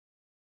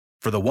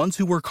For the ones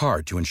who work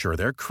hard to ensure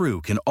their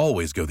crew can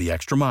always go the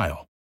extra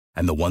mile,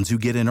 and the ones who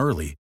get in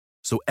early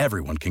so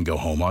everyone can go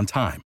home on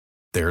time,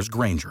 there's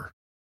Grainger,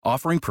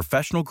 offering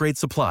professional-grade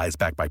supplies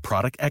backed by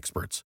product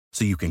experts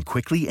so you can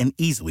quickly and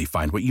easily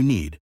find what you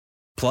need.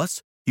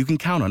 Plus, you can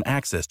count on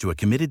access to a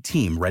committed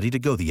team ready to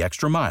go the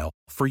extra mile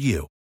for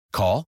you.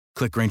 Call,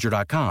 click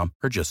Grainger.com,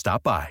 or just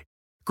stop by.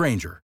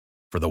 Grainger,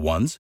 for the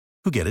ones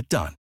who get it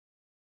done.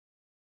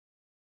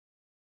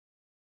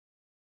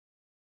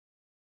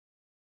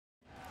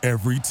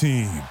 Every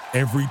team,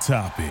 every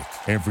topic,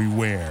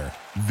 everywhere.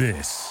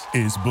 This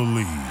is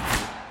Believe.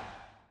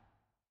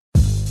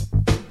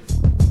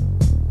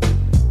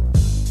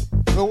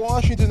 The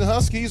Washington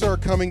Huskies are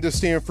coming to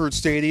Stanford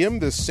Stadium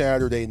this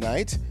Saturday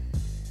night,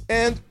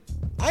 and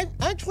I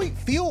actually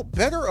feel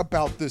better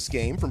about this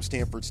game from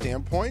Stanford's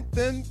standpoint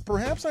than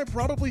perhaps I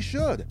probably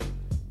should.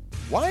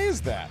 Why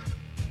is that?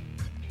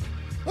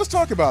 Let's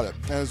talk about it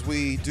as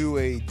we do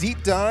a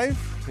deep dive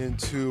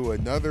into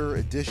another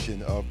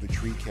edition of the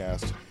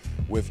TreeCast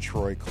with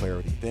Troy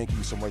Clardy. Thank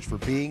you so much for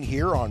being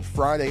here on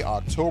Friday,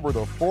 October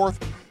the 4th,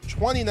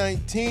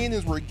 2019,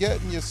 as we're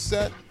getting you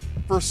set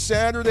for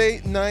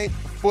Saturday night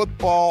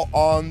football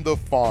on the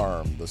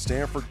farm. The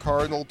Stanford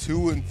Cardinal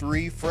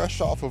 2-3,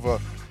 fresh off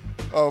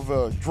of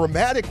a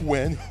dramatic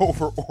win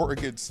over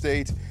Oregon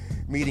State,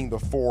 meeting the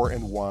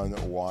 4-1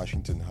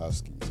 Washington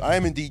Huskies. I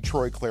am indeed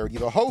Troy Clardy,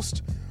 the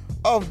host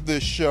of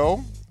this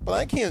show, but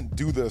I can't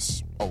do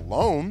this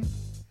alone.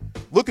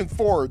 Looking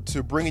forward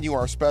to bringing you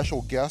our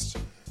special guest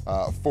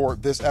for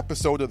this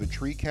episode of the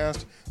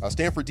TreeCast,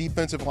 Stanford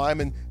defensive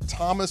lineman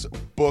Thomas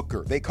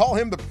Booker. They call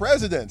him the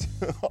president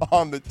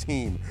on the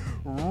team.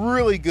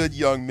 Really good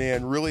young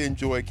man. Really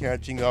enjoy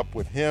catching up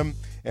with him,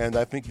 and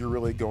I think you're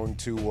really going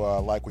to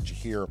like what you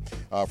hear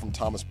from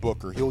Thomas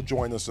Booker. He'll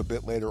join us a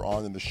bit later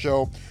on in the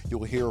show.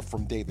 You'll hear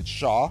from David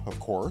Shaw, of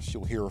course.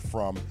 You'll hear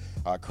from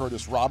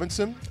Curtis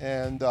Robinson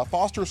and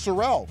Foster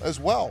Sarell, as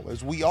well,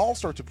 as we all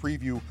start to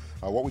preview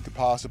what we could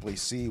possibly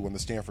see when the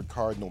Stanford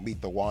Cardinal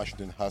meet the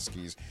Washington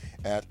Huskies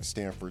at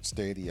Stanford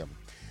Stadium.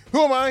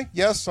 Who am I?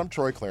 Yes, I'm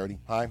Troy Clardy.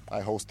 Hi,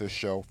 I host this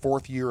show.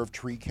 4th year of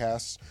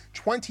TreeCasts,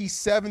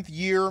 27th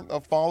year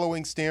of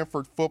following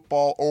Stanford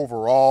football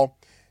overall,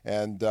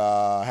 and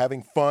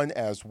having fun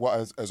as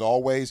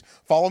always.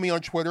 Follow me on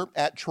Twitter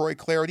at Troy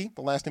Clardy.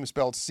 The last name is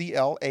spelled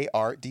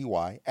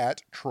Clardy.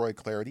 At Troy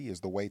Clardy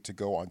is the way to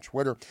go on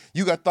Twitter.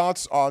 You got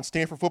thoughts on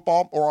Stanford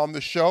football or on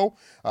the show?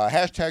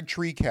 Hashtag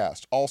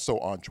TreeCast, also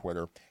on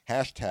Twitter.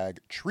 Hashtag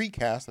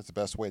TreeCast. That's the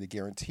best way to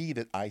guarantee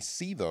that I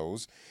see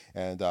those.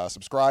 And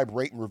subscribe,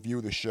 rate, and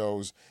review the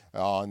shows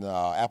on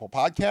Apple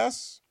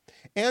Podcasts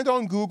and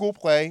on Google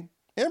Play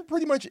and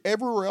pretty much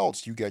everywhere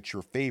else you get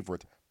your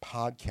favorite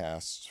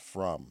podcasts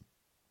from.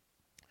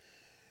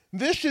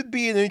 This should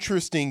be an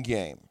interesting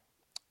game,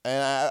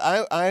 and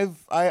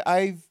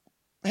I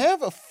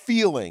have a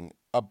feeling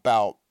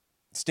about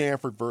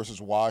Stanford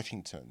versus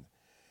Washington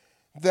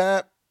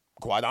that,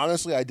 quite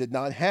honestly, I did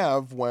not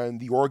have when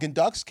the Oregon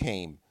Ducks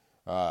came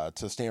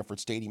to Stanford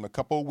Stadium a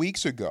couple of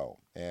weeks ago,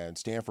 and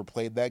Stanford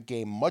played that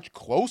game much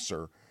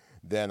closer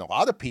than a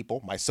lot of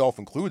people, myself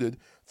included,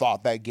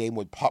 thought that game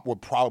would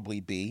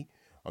probably be.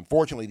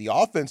 Unfortunately, the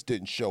offense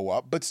didn't show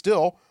up, but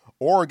still,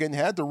 Oregon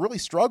had to really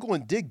struggle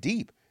and dig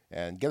deep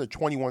and get a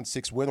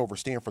 21-6 win over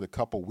Stanford a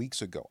couple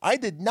weeks ago. I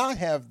did not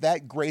have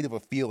that great of a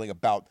feeling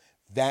about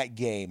that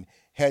game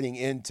heading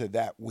into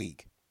that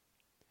week.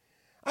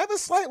 I have a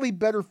slightly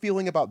better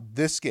feeling about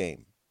this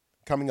game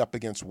coming up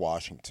against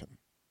Washington.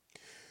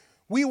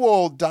 We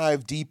will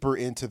dive deeper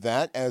into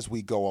that as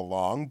we go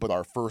along, but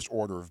our first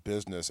order of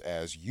business,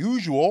 as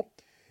usual,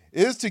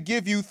 is to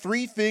give you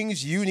 3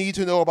 things you need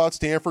to know about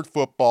Stanford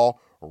football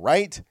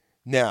right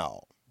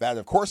now. That,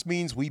 of course,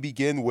 means we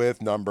begin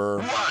with number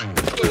 1.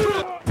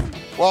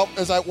 Well,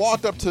 as I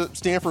walked up to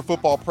Stanford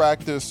football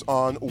practice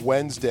on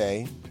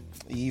Wednesday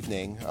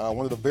evening,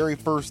 one of the very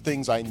first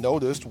things I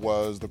noticed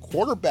was the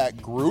quarterback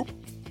group,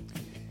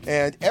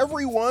 and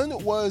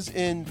everyone was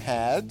in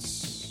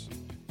pads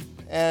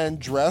and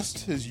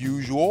dressed as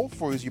usual,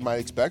 as you might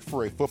expect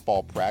for a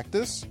football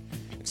practice,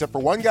 except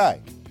for one guy,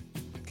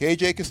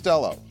 KJ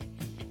Costello.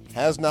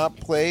 Has not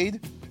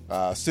played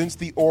since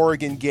the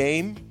Oregon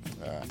game,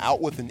 out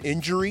with an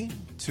injury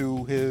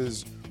to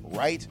his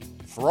right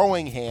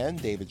throwing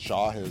hand. David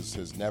Shaw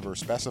has never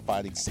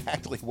specified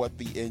exactly what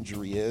the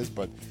injury is,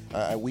 but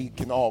we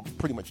can all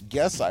pretty much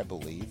guess, I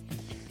believe.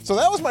 So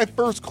that was my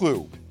first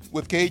clue,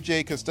 with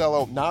KJ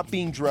Costello not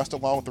being dressed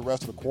along with the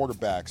rest of the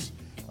quarterbacks.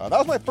 That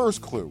was my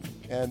first clue.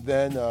 And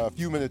then a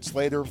few minutes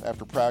later,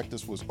 after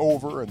practice was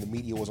over and the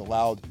media was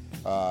allowed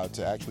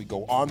to actually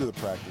go onto the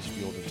practice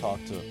field and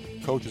talk to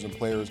coaches and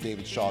players,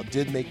 David Shaw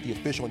did make the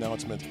official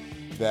announcement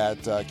that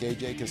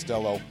KJ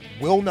Costello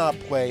will not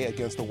play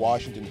against the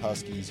Washington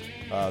Huskies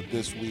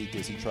this week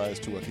as he tries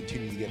to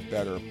continue to get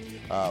better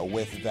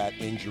with that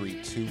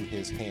injury to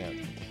his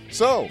hand.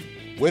 So,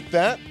 with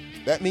that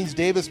means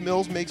Davis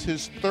Mills makes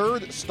his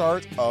 3rd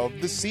start of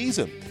the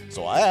season.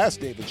 So I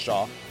asked David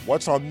Shaw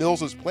what's on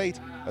Mills' plate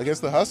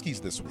against the Huskies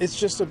this week? It's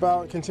just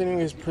about continuing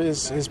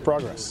his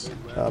progress.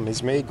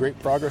 He's made great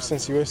progress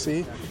since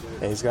USC,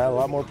 and he's got a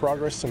lot more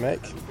progress to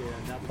make.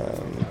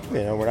 We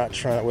don't want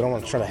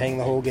to try to hang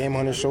the whole game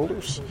on his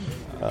shoulders.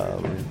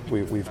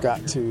 We've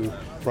got to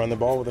run the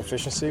ball with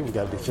efficiency. We've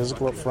got to be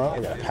physical up front.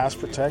 We've got to pass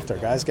protect. Our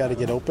guys got to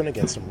get open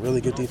against some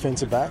really good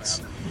defensive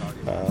backs.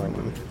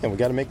 And we've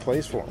got to make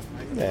plays for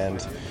him.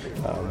 And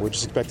we're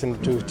just expecting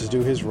him to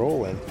do his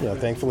role. And,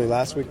 thankfully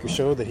last week we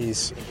showed that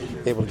he's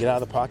able to get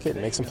out of the pocket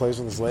and make some plays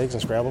with his legs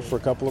and scramble for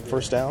a couple of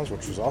first downs,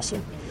 which was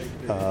awesome.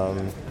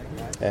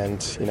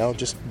 And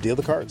just deal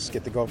the cards,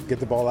 get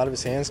the ball out of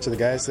his hands to the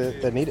guys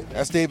that need it.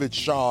 That's David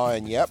Shaw,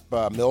 and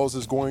Mills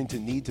is going to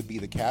need to be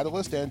the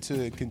catalyst and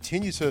to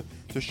continue to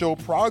show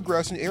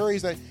progress in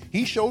areas that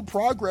he showed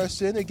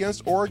progress in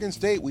against Oregon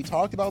State. We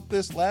talked about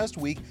this last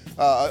week,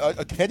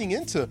 heading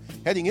into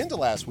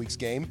last week's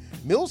game.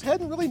 Mills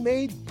hadn't really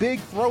made big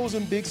throws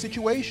in big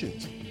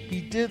situations. He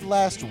did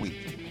last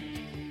week.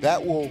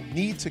 That will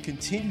need to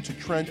continue to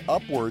trend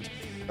upwards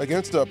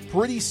against a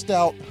pretty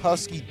stout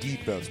Husky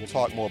defense. We'll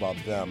talk more about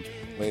them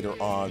later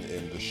on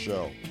in the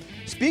show.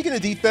 Speaking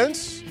of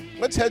defense,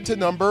 let's head to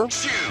number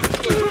 2.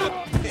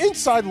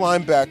 Inside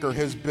linebacker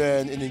has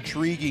been an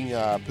intriguing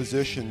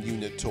position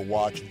unit to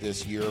watch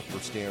this year for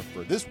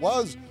Stanford. This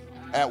was,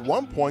 at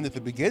one point at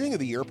the beginning of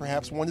the year,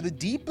 perhaps one of the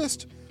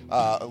deepest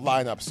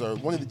lineups, or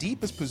one of the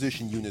deepest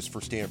position units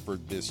for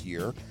Stanford this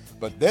year.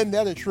 But then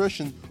that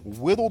attrition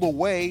whittled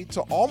away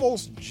to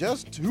almost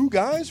just 2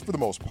 guys for the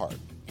most part.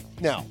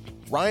 Now,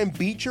 Ryan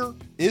Beecher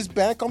is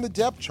back on the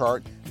depth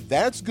chart.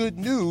 That's good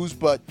news,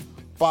 but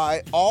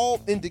by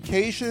all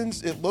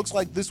indications, it looks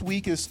like this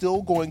week is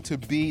still going to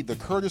be the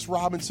Curtis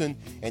Robinson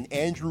and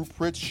Andrew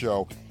Pritz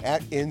show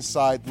at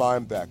inside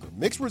linebacker.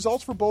 Mixed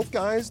results for both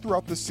guys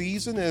throughout the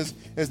season as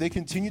they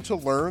continue to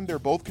learn. They're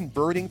both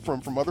converting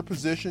from other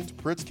positions.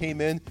 Pritz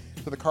came in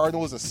to the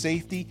Cardinals as a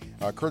safety.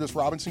 Curtis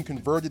Robinson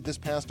converted this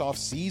past off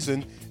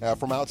season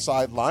from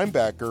outside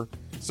linebacker.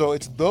 So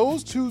it's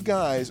those 2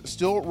 guys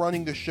still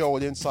running the show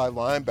at inside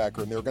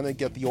linebacker, and they're going to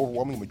get the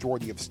overwhelming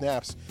majority of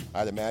snaps,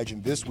 I'd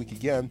imagine, this week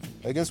again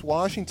against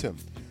Washington.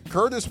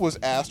 Curtis was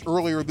asked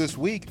earlier this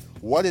week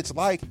what it's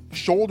like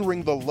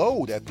shouldering the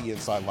load at the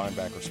inside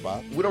linebacker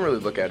spot. We don't really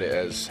look at it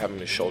as having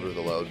to shoulder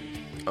the load.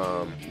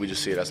 We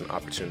just see it as an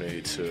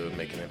opportunity to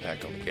make an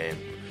impact on the game.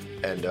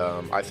 And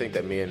I think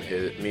that me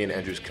and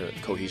Andrew's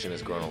cohesion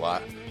has grown a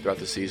lot throughout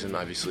the season.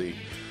 Obviously,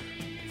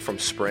 from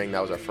spring,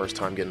 that was our first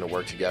time getting to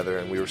work together,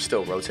 and we were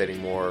still rotating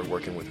more,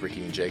 working with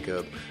Ricky and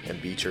Jacob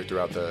and Beecher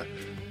throughout the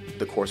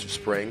course of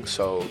spring.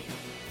 So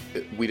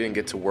we didn't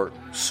get to work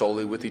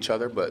solely with each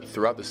other, but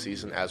throughout the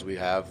season, as we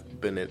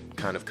have been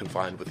kind of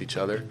confined with each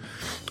other,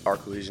 our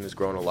cohesion has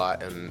grown a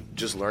lot, and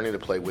just learning to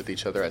play with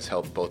each other has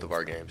helped both of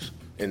our games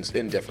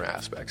in different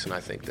aspects. And I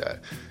think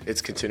that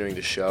it's continuing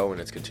to show, and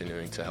it's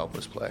continuing to help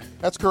us play.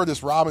 That's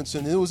Curtis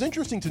Robinson. And it was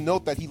interesting to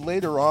note that he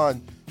later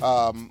on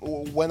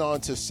went on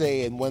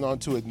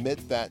to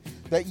admit that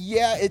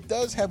it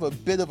does have a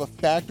bit of a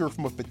factor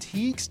from a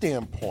fatigue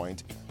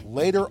standpoint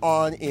later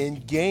on in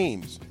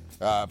games.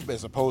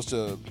 As opposed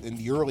to in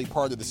the early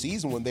part of the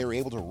season when they were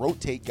able to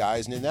rotate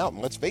guys in and out.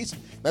 And let's face it,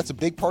 that's a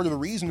big part of the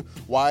reason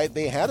why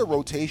they had a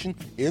rotation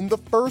in the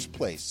first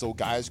place, so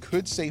guys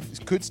could stay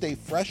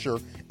fresher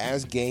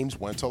as games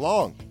went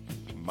along.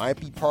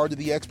 Might be part of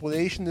the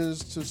explanation as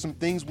to some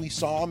things we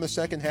saw in the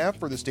second half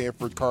for the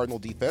Stanford Cardinal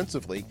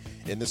defensively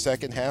in the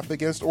second half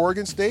against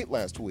Oregon State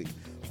last week.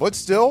 But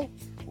still,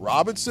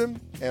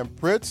 Robinson and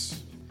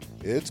Pritz,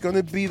 it's going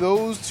to be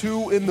those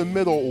 2 in the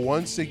middle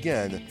once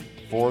again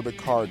for the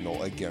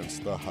Cardinal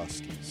against the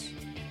Huskies.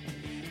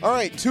 All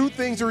right, 2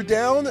 things are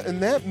down,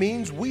 and that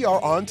means we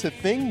are on to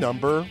thing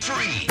number 3.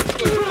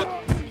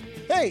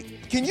 Hey,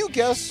 can you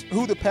guess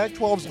who the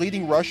Pac-12's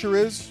leading rusher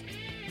is?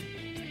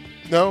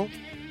 No,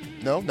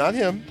 not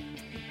him.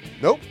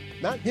 Nope,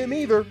 not him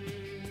either.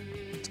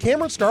 It's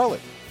Cameron Scarlett.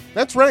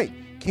 That's right,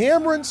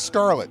 Cameron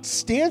Scarlett,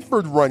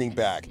 Stanford running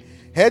back.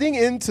 Heading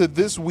into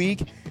this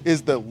week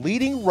is the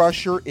leading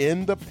rusher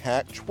in the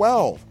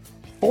Pac-12.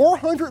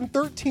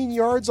 413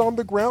 yards on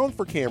the ground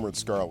for Cameron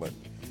Scarlett.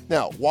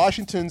 Now,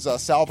 Washington's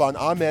Salvon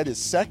Ahmed is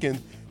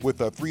second with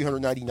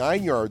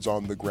 399 yards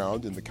on the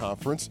ground in the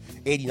conference,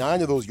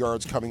 89 of those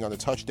yards coming on a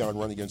touchdown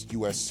run against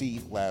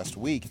USC last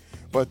week.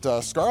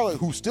 But Scarlett,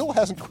 who still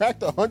hasn't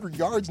cracked 100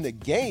 yards in a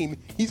game,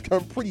 he's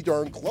come pretty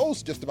darn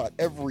close just about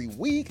every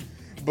week.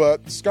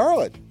 But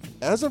Scarlett,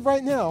 as of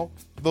right now,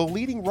 the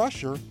leading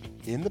rusher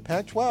in the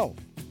Pac-12.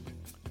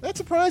 That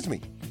surprised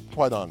me,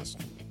 quite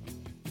honestly.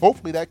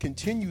 Hopefully that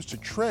continues to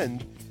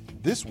trend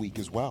this week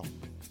as well.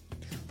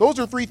 Those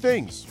are 3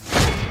 things.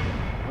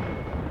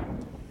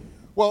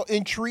 Well,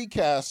 in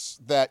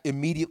TreeCasts that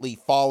immediately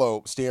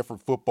follow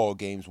Stanford football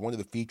games, one of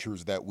the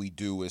features that we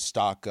do is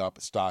stock up,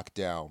 stock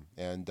down.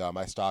 And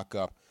my stock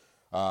up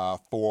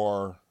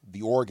for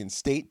the Oregon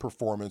State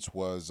performance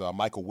was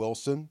Michael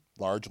Wilson,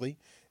 largely.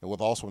 and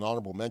with also an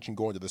honorable mention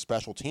going to the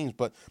special teams.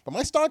 But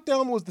my stock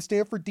down was the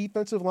Stanford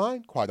defensive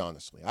line, quite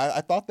honestly.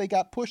 I thought they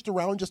got pushed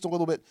around just a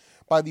little bit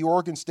by the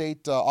Oregon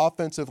State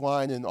offensive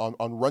line and on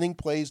running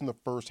plays in the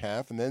first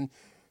half, and then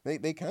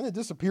they kind of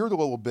disappeared a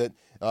little bit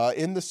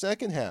in the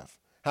second half.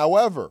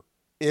 However,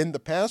 in the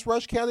pass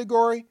rush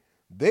category,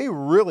 they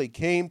really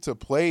came to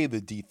play,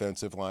 the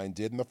defensive line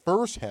did, in the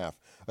first half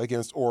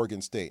against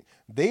Oregon State.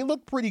 They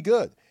looked pretty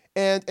good.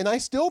 And I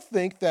still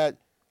think that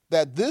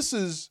this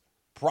is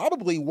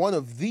probably one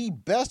of the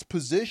best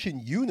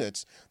position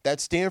units that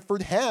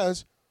Stanford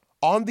has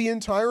on the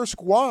entire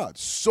squad.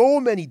 So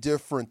many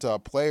different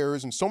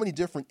players and so many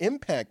different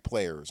impact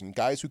players and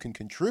guys who can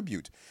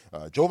contribute.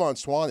 Jovan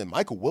Swan and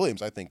Michael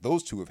Williams, I think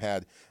those two have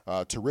had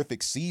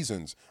terrific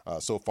seasons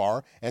so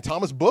far. And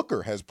Thomas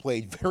Booker has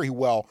played very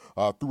well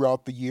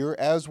throughout the year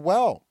as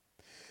well.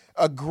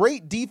 A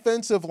great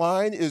defensive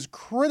line is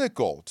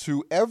critical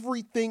to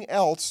everything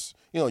else.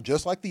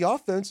 Just like the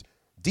offense,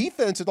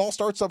 defense, it all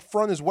starts up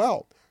front as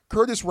well.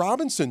 Curtis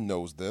Robinson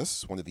knows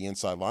this, one of the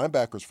inside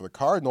linebackers for the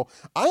Cardinal.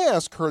 I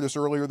asked Curtis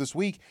earlier this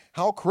week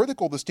how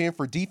critical the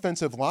Stanford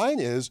defensive line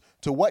is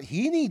to what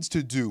he needs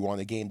to do on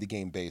a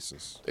game-to-game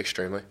basis.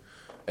 Extremely.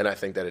 And I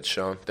think that it's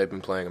shown. They've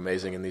been playing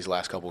amazing in these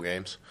last couple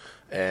games.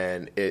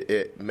 And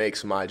it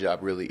makes my job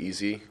really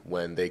easy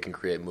when they can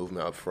create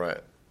movement up front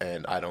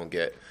and I don't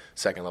get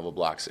second-level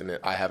blocks. And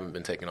I haven't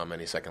been taking on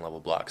many second-level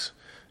blocks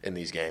in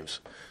these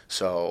games.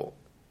 So,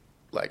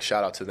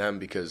 shout out to them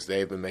because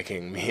they've been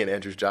making me and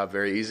Andrew's job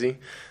very easy.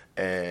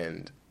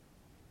 And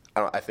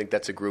I think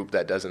that's a group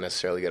that doesn't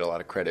necessarily get a lot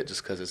of credit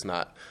just because it's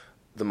not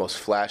the most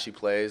flashy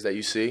plays that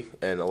you see.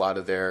 And a lot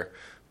of their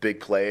big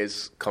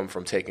plays come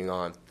from taking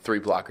on three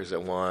blockers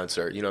at once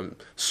or,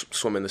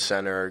 swimming the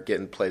center,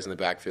 getting plays in the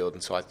backfield.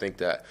 And so I think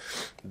that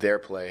their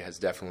play has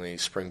definitely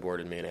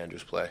springboarded me and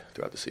Andrew's play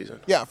throughout the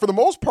season. Yeah, for the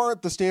most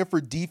part, the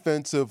Stanford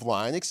defensive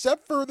line,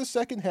 except for the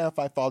second half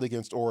I thought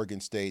against Oregon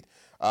State,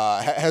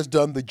 has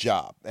done the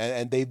job.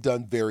 And they've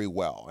done very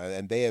well.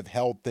 And they have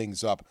held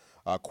things up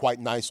quite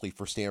nicely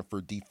for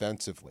Stanford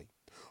defensively.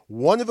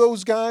 One of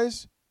those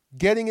guys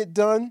getting it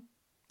done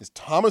is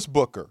Thomas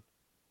Booker.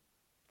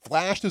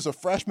 Flashed as a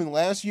freshman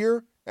last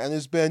year and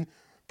has been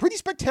pretty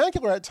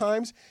spectacular at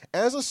times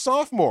as a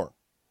sophomore.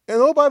 And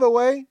oh, by the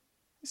way,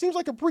 he seems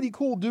like a pretty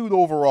cool dude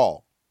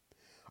overall.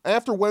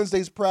 After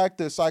Wednesday's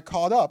practice, I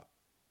caught up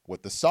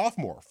with the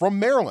sophomore from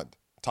Maryland,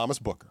 Thomas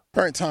Booker.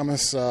 All right,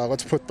 Thomas,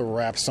 let's put the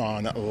wraps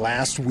on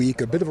last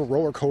week. A bit of a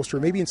roller coaster,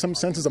 maybe in some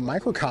senses a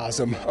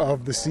microcosm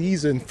of the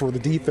season for the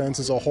defense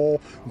as a whole.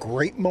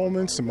 Great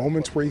moments, some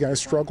moments where you guys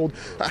struggled.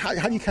 How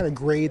do you kind of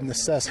grade and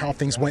assess how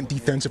things went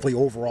defensively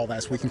overall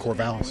last week in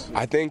Corvallis?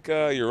 I think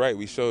you're right.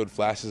 We showed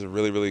flashes of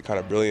really, really kind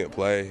of brilliant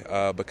play,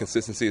 but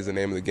consistency is the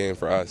name of the game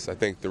for us. I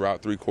think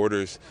throughout three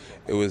quarters,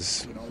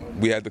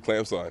 we had the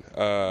clamps on.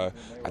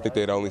 I think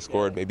they had only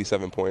scored maybe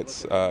 7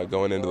 points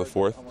going into the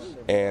fourth,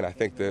 and I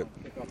think that,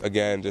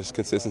 again, just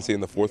consistency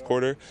in the fourth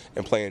quarter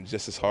and playing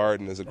just as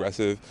hard and as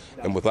aggressive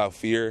and without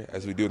fear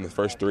as we do in the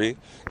first three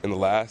in the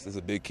last is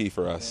a big key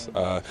for us.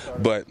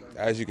 But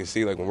as you can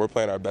see, when we're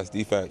playing our best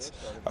defense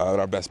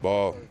and our best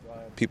ball,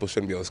 people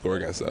shouldn't be able to score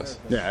against us.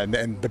 Yeah,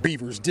 and the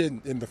Beavers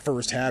did in the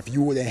first half.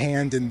 You were the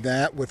hand in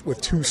that with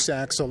 2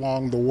 sacks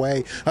along the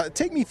way.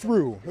 Take me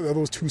through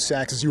those 2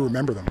 sacks as you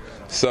remember them.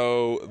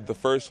 So the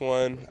first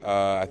one,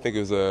 I think it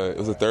was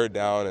a third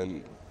down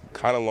and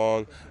kind of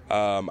long.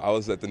 I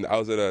was at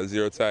a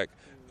zero tech.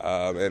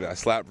 And I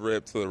slapped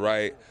rip to the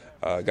right,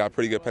 got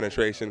pretty good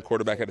penetration.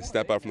 Quarterback had to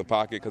step out from the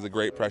pocket because of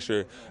great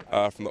pressure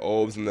from the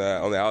Obes on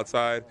the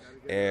outside,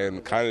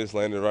 and kind of just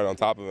landed right on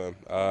top of him.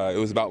 It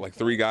was about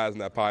 3 guys in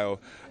that pile.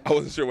 I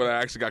wasn't sure whether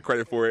I actually got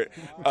credit for it,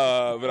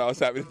 but I was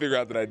happy to figure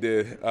out that I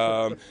did.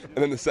 And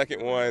then the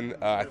second one,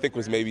 I think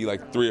was maybe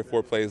 3 or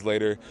 4 plays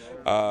later.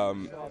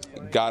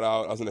 Got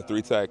out, I was in a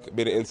 3-tech,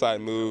 made an inside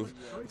move,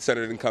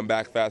 center didn't come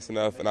back fast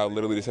enough, and I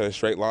literally just had a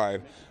straight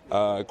line.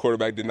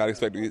 Quarterback did not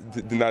expect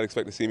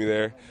to see me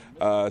there,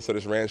 so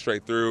just ran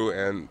straight through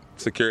and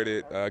secured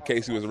it.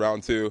 Casey was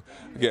around too.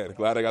 Again,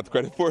 glad I got the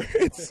credit for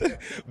it,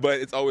 but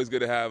it's always good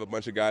to have a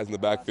bunch of guys in the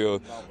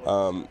backfield.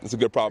 It's a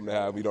good problem to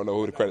have. We don't know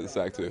who to credit the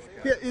sack to.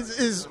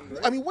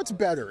 Yeah, what's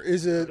better?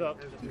 Is it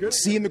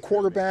seeing the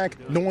quarterback,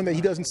 knowing that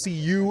he doesn't see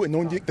you and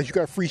knowing that you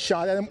got a free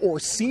shot at him, or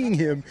seeing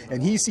him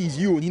and he sees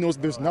you and he knows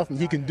there's nothing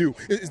he can do?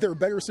 Is there a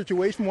better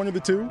situation, one of the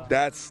two?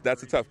 That's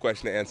a tough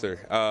question to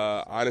answer.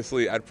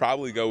 Honestly, I'd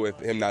probably go with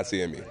him not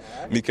seeing me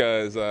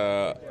because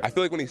I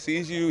feel like when he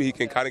sees you, he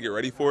can kind of get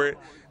ready for it.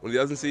 When he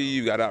doesn't see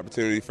you, you got an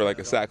opportunity for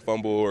a sack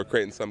fumble or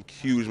creating some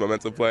huge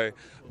momentum play.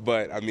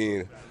 But, I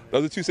mean,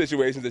 those are 2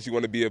 situations that you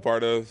want to be a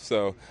part of,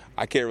 so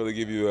I can't really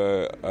give you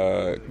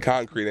a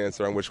concrete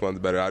answer on which one's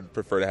better. I'd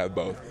prefer to have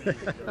both.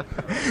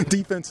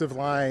 Defensive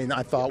line,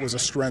 I thought, was a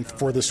strength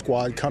for the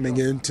squad coming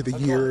into the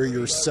year.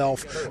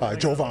 Yourself,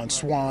 Jovan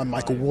Swan,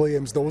 Michael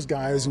Williams, those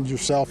guys, and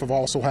yourself have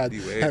also had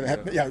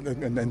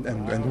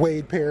and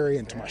Wade Perry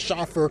and Tomas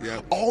Schaffer.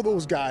 Yep. All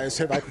those guys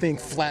have, I think,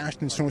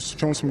 flashed and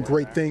shown some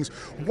great things.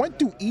 What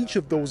do each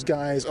of those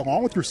guys,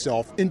 along with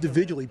yourself,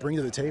 individually bring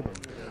to the table?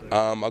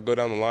 I'll go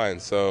down the line.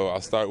 So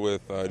I'll start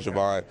with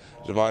Javon.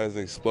 Javon is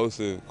an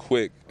explosive,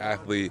 quick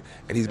athlete,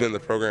 and he's been in the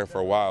program for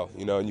a while.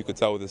 And you can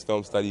tell with his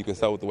film study, you can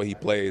tell with the way he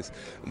plays,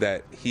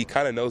 that he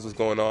kind of knows what's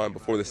going on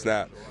before the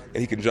snap,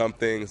 and he can jump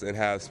things and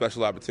have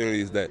special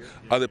opportunities that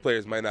other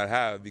players might not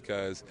have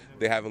because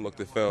they haven't looked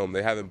at film,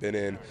 they haven't been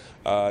in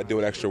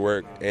doing extra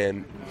work,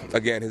 and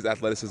again, his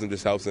athleticism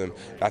just helps him.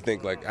 I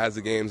think as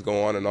the games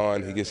go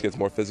on, he just gets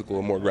more physical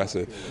and more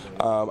aggressive.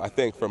 I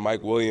think for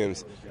Mike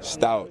Williams,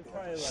 stout.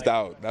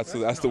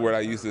 That's the word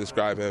I use to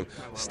describe him.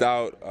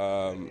 Stout,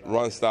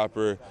 run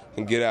stopper,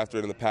 can get after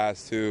it in the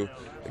pass too.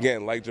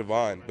 Again, like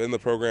Javon, been in the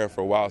program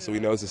for a while, so he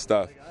knows his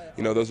stuff.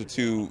 Those are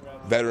two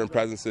veteran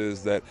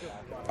presences that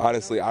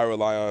honestly I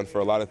rely on for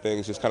a lot of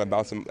things, just kind of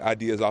bouncing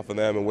ideas off of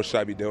them and what should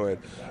I be doing.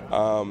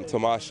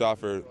 Tomas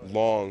Schaffer,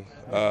 long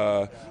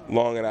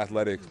and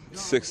athletic,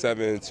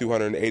 6'7",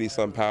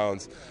 280-some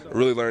pounds,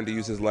 really learned to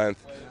use his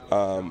length.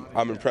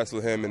 I'm impressed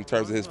with him in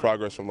terms of his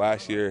progress from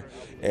last year.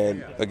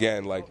 And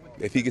again,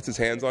 if he gets his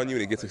hands on you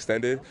and it gets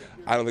extended,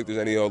 I don't think there's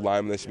any old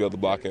lineman that should be able to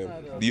block him.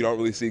 You don't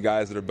really see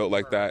guys that are built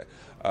like that,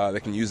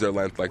 that can use their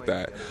length like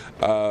that.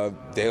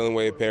 Dalen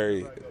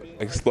Wade-Perry,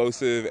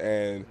 explosive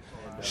and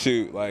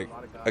shoot,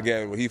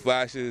 again, when he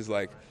flashes,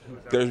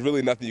 there's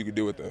really nothing you can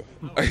do with him.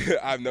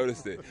 I've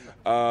noticed it.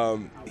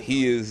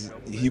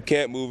 You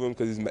can't move him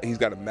because he's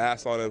got a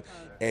mass on him,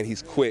 and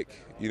he's quick.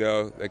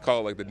 They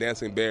call it the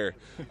dancing bear.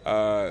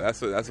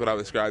 That's what I would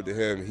describe to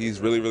him. He's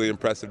really, really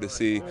impressive to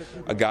see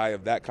a guy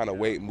of that kind of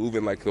weight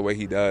moving the way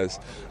he does.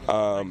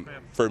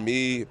 For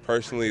me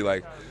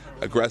personally,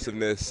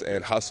 aggressiveness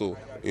and hustle.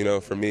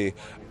 For me,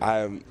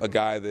 I'm a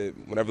guy that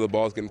whenever the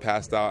ball's getting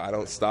passed out, I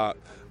don't stop.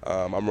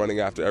 I'm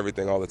running after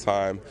everything all the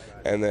time.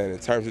 And then in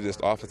terms of just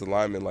offensive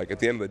linemen, at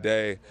the end of the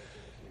day,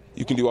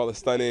 you can do all the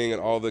stunning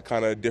and all the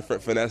kind of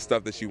different finesse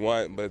stuff that you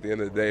want, but at the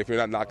end of the day, if you're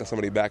not knocking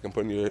somebody back and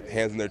putting your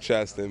hands in their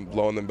chest and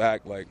blowing them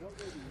back,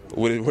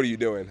 what are you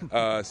doing?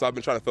 So I've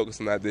been trying to focus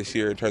on that this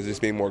year in terms of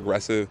just being more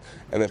aggressive.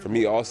 And then for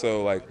me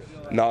also,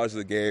 knowledge of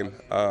the game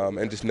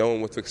and just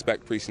knowing what to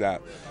expect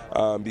pre-snap.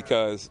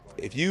 Because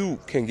if you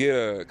can get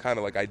a kind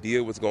of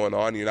idea what's going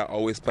on, you're not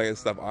always playing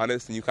stuff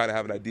honest, and you kind of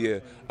have an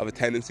idea of a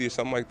tendency or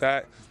something like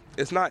that,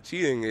 it's not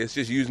cheating. It's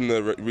just using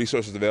the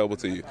resources available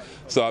to you.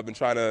 So I've been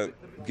trying to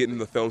get into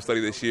the film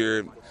study this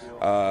year,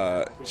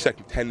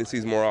 checking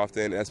tendencies more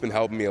often, and that's been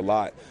helping me a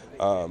lot.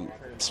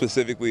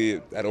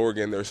 Specifically at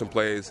Oregon, there were some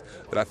plays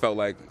that I felt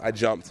like I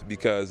jumped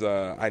because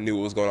I knew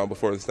what was going on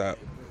before the snap.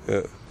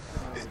 Yeah.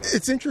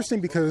 It's interesting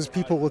because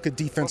people look at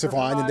defensive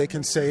line and they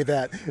can say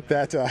that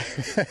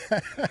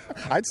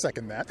I'd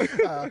second that.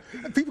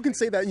 People can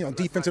say that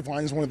defensive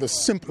line is one of the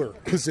simpler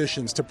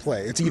positions to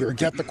play. It's either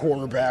get the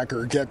quarterback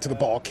or get to the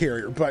ball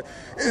carrier. But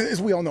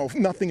as we all know,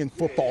 nothing in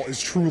football is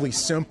truly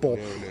simple.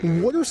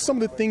 What are some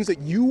of the things that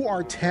you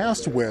are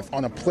tasked with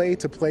on a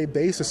play-to-play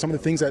basis? Some of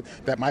the things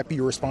that might be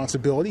your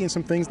responsibility, and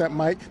some things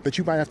that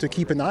you might have to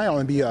keep an eye on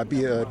and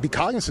be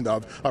cognizant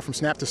of from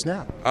snap to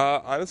snap.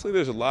 Honestly,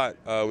 there's a lot.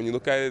 When you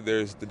look at it,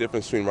 there's the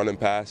difference between run and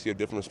pass. You have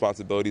different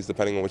responsibilities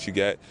depending on what you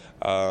get.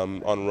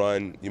 On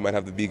run, you might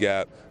have the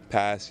B-gap.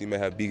 Pass, you may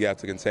have B-gap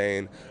to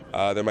contain.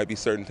 There might be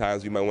certain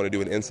times you might want to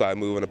do an inside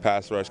move in a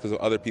pass rush because of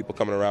other people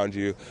coming around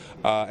you.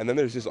 And then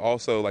there's just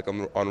also,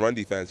 on run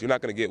defense, you're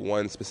not going to get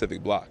one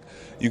specific block.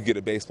 You can get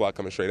a base block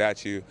coming straight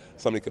at you.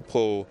 Somebody could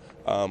pull.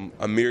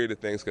 A myriad of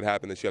things could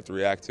happen that you have to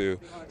react to.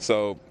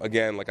 So,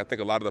 again, I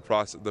think a lot of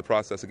the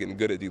process of getting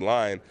good at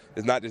D-line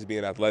is not just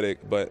being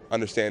athletic, but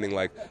understanding,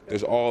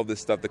 there's all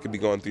this stuff that could be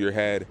going through your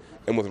head.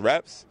 And with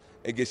reps,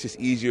 it gets just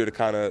easier to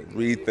kind of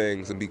read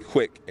things and be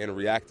quick and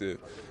reactive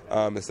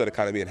instead of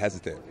kind of being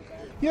hesitant.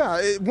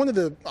 Yeah, one of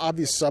the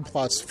obvious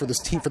subplots for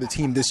the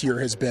team this year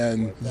has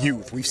been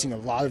youth. We've seen a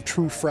lot of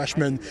true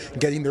freshmen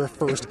getting their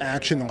first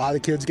action. A lot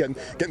of kids getting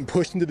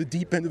pushed into the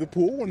deep end of the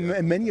pool,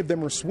 and many of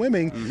them are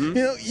swimming.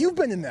 Mm-hmm. You've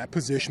been in that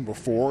position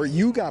before.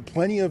 You got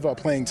plenty of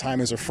playing time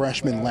as a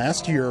freshman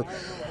last year.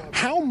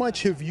 How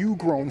much have you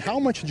grown? How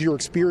much did your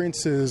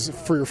experiences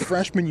for your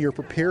freshman year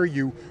prepare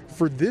you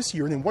for this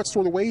year? And in what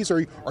sort of ways are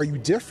you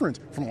different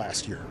from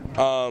last year?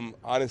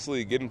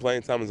 Honestly, getting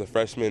playing time as a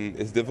freshman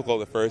is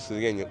difficult at first.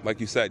 Again, like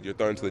you said, you're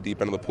thrown into the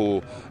deep end of the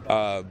pool.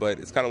 But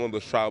it's kind of one of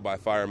those trial by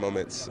fire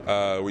moments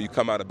where you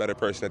come out a better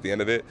person at the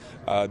end of it.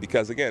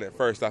 Because, again, at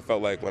first I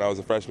felt like when I was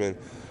a freshman,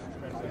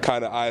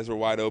 kind of eyes were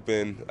wide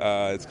open.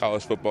 It's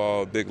college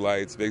football, big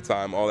lights, big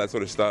time, all that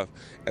sort of stuff.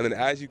 And then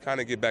as you kind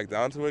of get back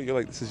down to it, you're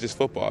like, this is just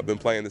football. I've been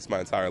playing this my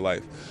entire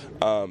life.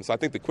 So I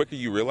think the quicker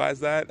you realize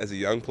that as a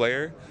young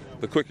player,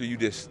 the quicker you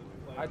just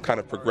kind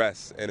of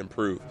progress and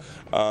improve.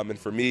 And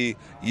for me,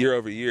 year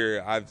over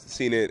year, I've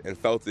seen it and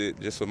felt it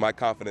just with my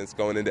confidence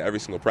going into every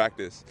single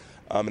practice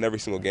and every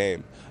single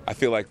game. I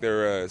feel like there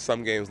were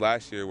some games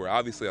last year where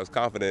obviously I was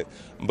confident,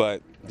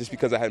 but just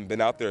because I hadn't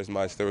been out there as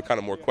much, there were kind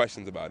of more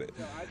questions about it.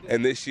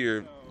 And this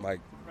year,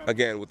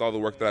 again, with all the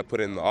work that I put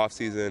in the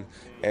offseason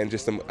and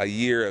just a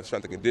year of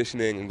strength and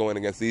conditioning and going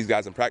against these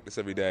guys in practice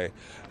every day,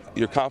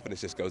 your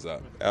confidence just goes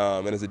up.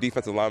 And as a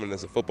defensive lineman,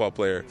 as a football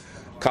player,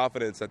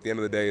 confidence at the end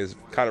of the day is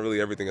kind of really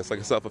everything. It's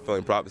like a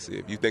self-fulfilling prophecy.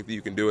 If you think that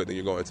you can do it, then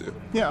you're going to.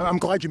 Yeah, I'm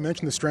glad you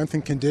mentioned the strength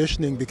and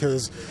conditioning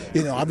because,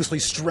 obviously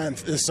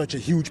strength is such a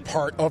huge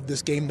part of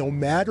this game, no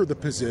matter the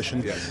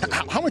position. Yes.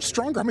 How much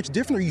stronger, how much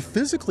different are you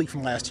physically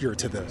from last year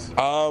to this?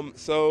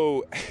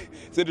 So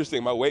it's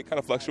interesting. My weight kind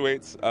of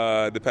fluctuates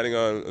depending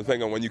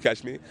on when you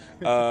catch me.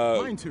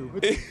 Mine too.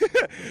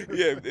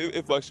 Yeah,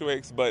 it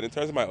fluctuates. But in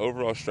terms of my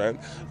overall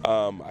strength,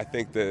 I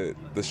think that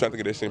the strength and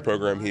conditioning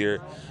program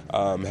here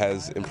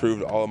has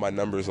improved all of my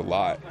numbers a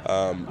lot.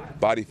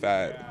 Body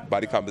fat,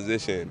 body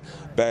composition,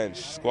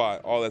 bench,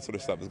 squat, all that sort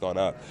of stuff has gone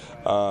up.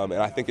 And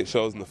I think it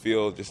shows in the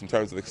field just in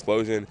terms of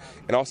explosion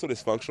and also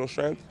this functional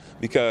strength,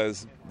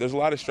 because there's a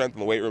lot of strength in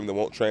the weight room that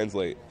won't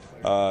translate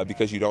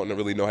because you don't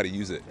really know how to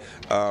use it.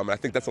 I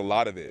think that's a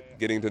lot of it,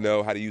 getting to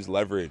know how to use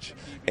leverage.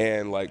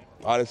 And,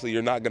 honestly,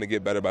 you're not going to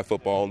get better by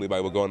football only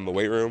by going in the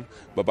weight room,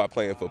 but by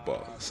playing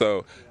football.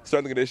 So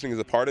strength and conditioning is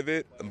a part of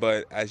it,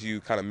 but as you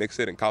kind of mix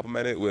it and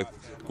complement it with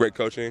great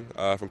coaching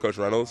from Coach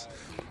Reynolds,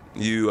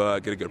 you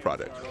get a good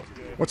product.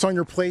 What's on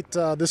your plate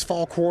this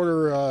fall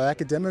quarter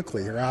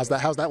academically? Or how's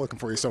that looking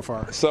for you so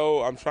far?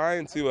 So I'm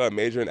trying to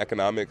major in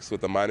economics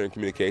with a minor in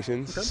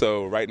communications. Okay.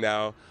 So right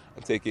now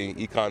I'm taking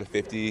Econ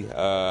 50,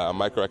 a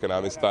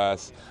microeconomics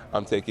class.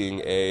 I'm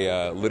taking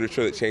a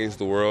literature that changed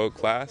the world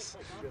class.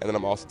 And then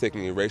I'm also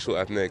taking a racial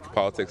ethnic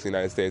politics in the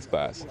United States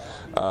class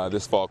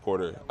this fall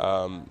quarter,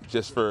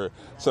 just for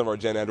some of our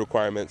gen ed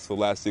requirements, the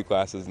last two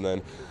classes, and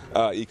then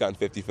Econ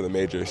 50 for the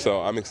major.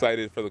 So I'm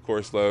excited for the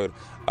course load.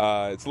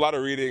 It's a lot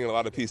of reading and a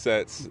lot of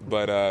P-sets,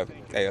 but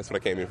hey, that's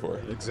what I came here for.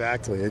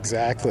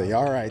 Exactly.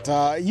 All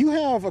right. You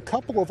have a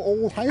couple of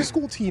old high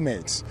school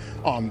teammates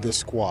on this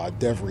squad,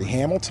 Devery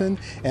Hamilton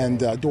and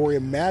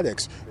Dorian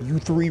Maddox. You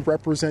three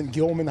represent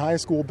Gilman High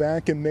School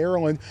back in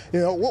Maryland.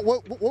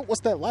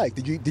 What's that like?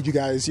 Did you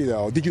guys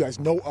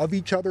know of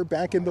each other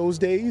back in those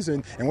days?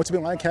 And what's it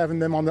been like having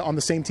them on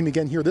the same team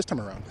again here this time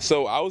around?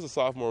 So I was a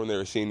sophomore when they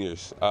were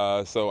seniors.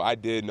 So I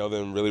did know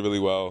them really, really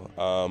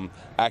well.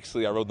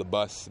 Actually, I rode the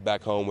bus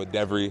back home with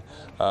Devery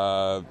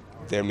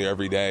damn near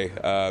every day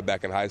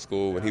back in high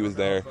school when he was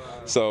there.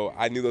 So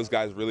I knew those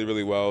guys really,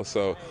 really well.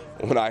 So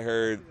when I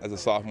heard as a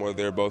sophomore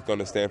they were both going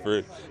to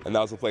Stanford, and that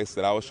was the place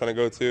that I was trying to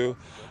go to,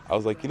 I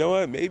was like, you know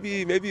what,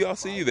 maybe I'll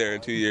see you there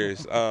in 2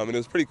 years. And it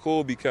was pretty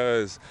cool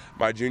because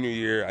my junior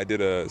year I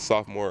did a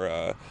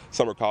sophomore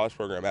summer college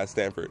program at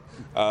Stanford.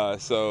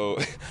 So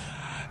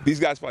these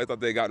guys probably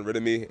thought they had gotten rid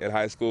of me in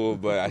high school,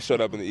 but I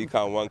showed up in the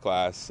Econ 1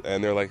 class,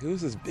 and they're like,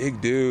 who's this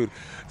big dude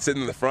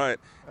sitting in the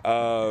front?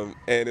 And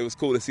it was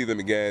cool to see them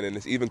again, and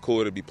it's even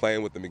cooler to be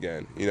playing with them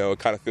again. It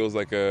kind of feels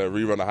like a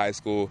rerun of high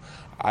school.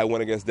 I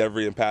went against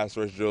Devery in pass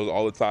rush drills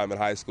all the time in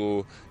high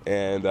school,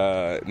 and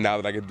now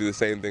that I get to do the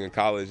same thing in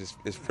college,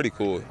 it's pretty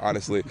cool,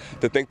 honestly.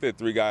 To think that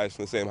three guys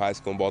from the same high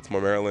school in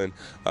Baltimore, Maryland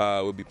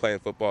would be playing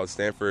football at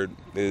Stanford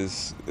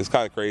is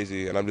kind of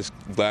crazy, and I'm just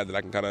glad that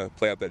I can kind of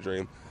play out that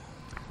dream.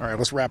 All right,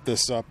 let's wrap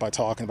this up by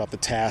talking about the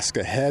task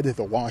ahead.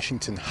 The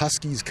Washington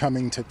Huskies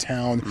coming to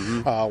town.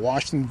 Mm-hmm.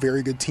 Washington,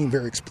 very good team,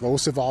 very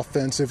explosive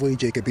offensively.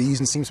 Jacob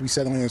Eason seems to be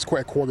settling in as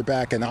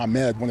quarterback, and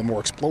Ahmed, one of the more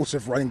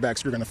explosive running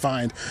backs you're going to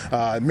find,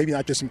 maybe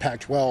not just in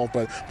Pac-12,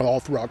 but all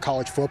throughout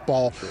college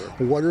football. Sure.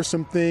 What are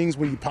some things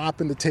when you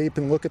pop in the tape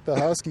and look at the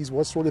Huskies,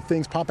 what sort of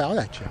things pop out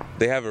at you?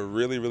 They have a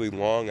really, really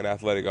long and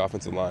athletic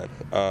offensive line.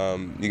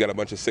 You got a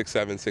bunch of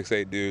 6'7",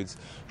 6'8" dudes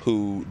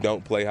who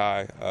don't play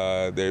high.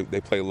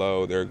 They play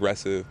low. They're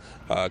aggressive.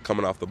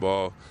 Coming off the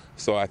ball.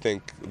 So I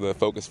think the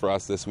focus for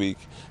us this week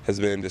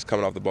has been just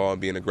coming off the ball and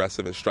being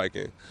aggressive and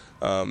striking.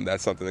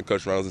 That's something that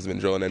Coach Reynolds has been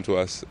drilling into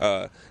us.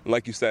 And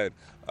like you said,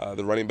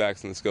 the running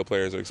backs and the skill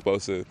players are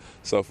explosive.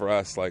 So for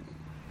us,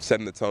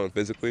 setting the tone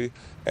physically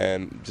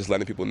and just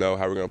letting people know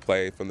how we're going to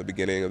play from the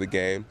beginning of the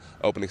game,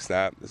 opening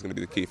snap is going to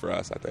be the key for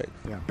us, I think.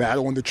 Yeah,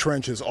 battle in the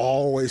trenches,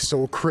 always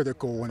so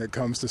critical when it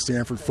comes to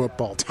Stanford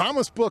football.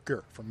 Thomas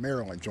Booker from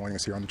Maryland joining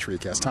us here on the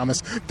TreeCast.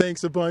 Thomas,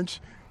 thanks a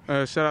bunch.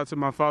 Shout out to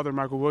my father,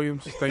 Michael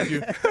Williams. Thank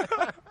you.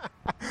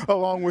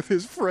 Along with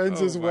his friends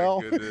as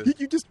well.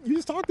 You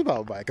just talked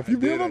about Mike a few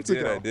minutes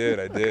ago. I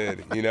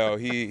did.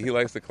 He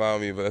likes to clown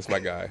me, but that's my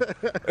guy.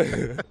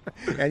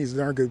 And he's a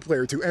darn good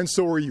player, too. And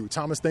so are you.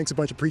 Thomas, thanks a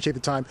bunch. Appreciate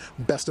the time.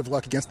 Best of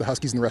luck against the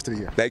Huskies in the rest of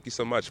the year. Thank you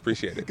so much.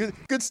 Appreciate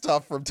it. Good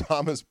stuff from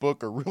Thomas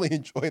Booker. Really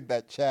enjoyed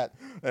that chat,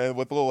 and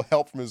with a little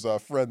help from his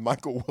friend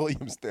Michael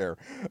Williams there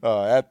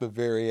at the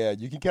very end.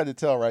 You can kind of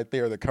tell right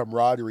there the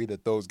camaraderie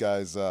that those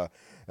guys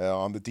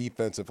on the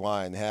defensive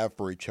line have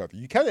for each other.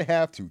 You kind of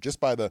have to, just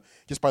by the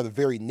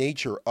very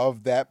nature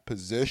of that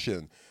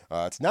position.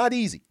 It's not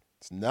easy.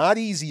 It's not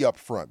easy up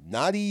front.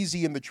 Not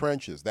easy in the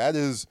trenches. That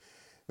is,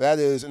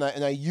 and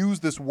I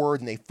use this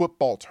word in a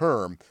football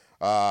term,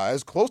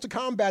 as close to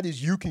combat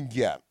as you can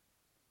get.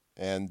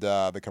 And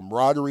the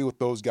camaraderie with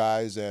those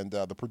guys and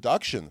the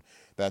production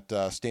that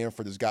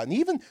Stanford has gotten,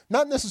 even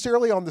not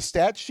necessarily on the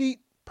stat sheet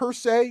per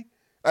se.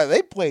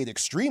 They played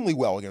extremely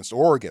well against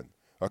Oregon.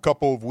 a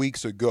couple of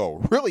weeks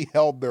ago, really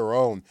held their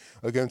own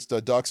against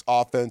the Ducks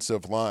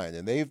offensive line,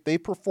 and they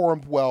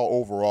performed well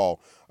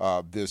overall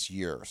this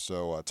year.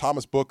 So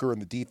Thomas Booker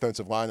and the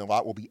defensive line, a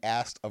lot will be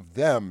asked of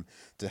them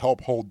to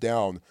help hold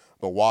down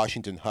the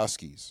Washington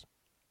Huskies.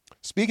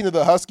 Speaking of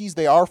the Huskies,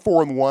 they are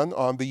 4-1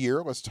 on the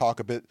year. Let's talk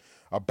a bit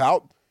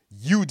about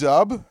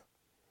UW.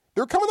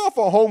 They're coming off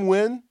a home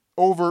win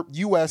over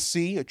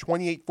USC, a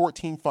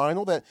 28-14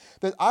 final that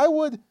I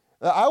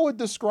would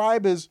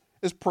describe as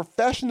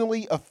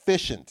professionally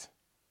efficient.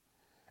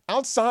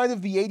 Outside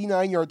of the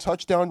 89-yard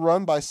touchdown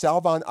run by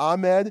Salvon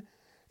Ahmed,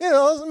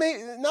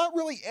 not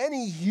really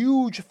any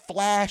huge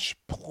flash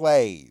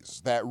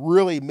plays that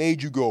really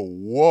made you go,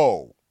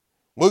 whoa,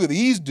 look at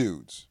these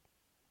dudes.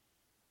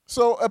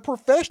 So a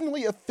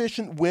professionally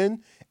efficient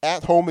win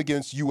at home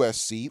against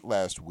USC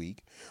last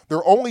week.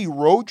 Their only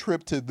road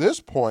trip to this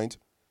point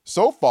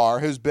so far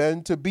has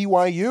been to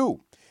BYU.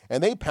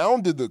 And they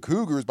pounded the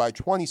Cougars by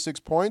 26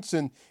 points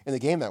in a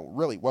game that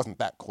really wasn't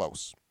that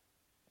close.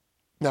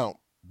 Now,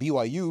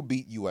 BYU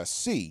beat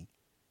USC.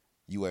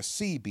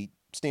 USC beat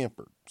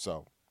Stanford.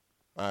 So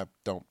I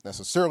don't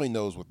necessarily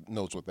knows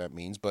what that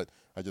means, but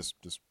I just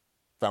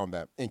found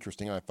that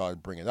interesting, and I thought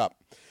I'd bring it up.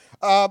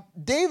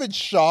 David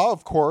Shaw,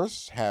 of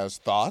course, has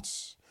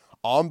thoughts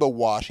on the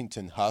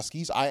Washington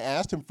Huskies. I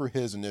asked him for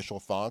his initial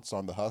thoughts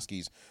on the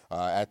Huskies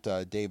at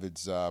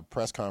David's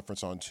press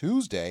conference on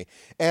Tuesday,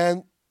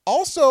 and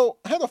also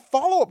had a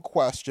follow-up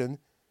question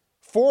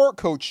for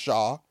Coach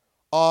Shaw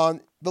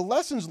on the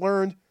lessons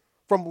learned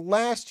from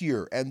last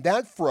year and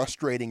that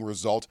frustrating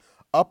result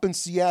up in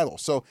Seattle.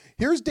 So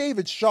here's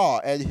David Shaw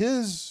and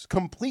his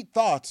complete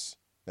thoughts,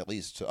 at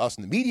least to us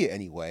in the media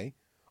anyway,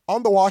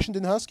 on the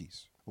Washington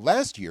Huskies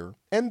last year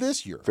and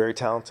this year. Very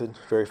talented,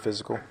 very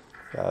physical.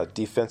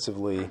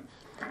 Defensively,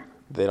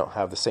 they don't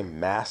have the same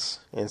mass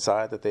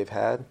inside that they've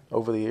had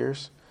over the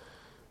years,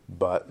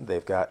 but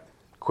they've got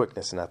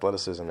quickness and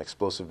athleticism and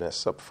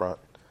explosiveness up front.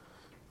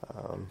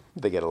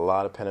 They get a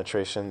lot of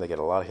penetration. They get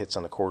a lot of hits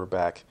on the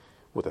quarterback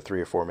with a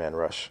 3 or 4 man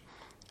rush.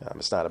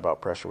 It's not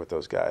about pressure with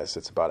those guys.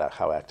 It's about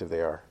how active they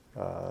are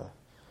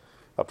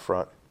up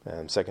front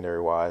and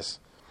secondary-wise.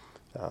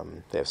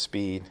 They have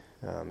speed,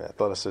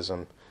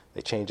 athleticism.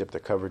 They change up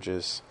their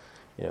coverages.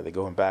 They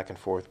go in back and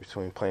forth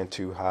between playing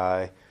 2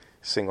 high,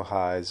 single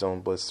high,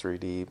 zone blitz 3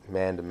 deep,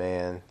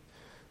 man-to-man.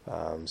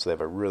 So they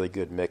have a really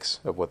good mix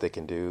of what they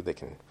can do. They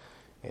can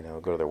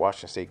go to their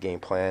Washington State game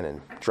plan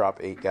and drop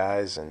 8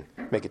 guys and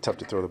make it tough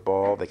to throw the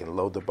ball. They can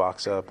load the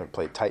box up and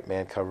play tight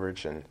man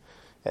coverage and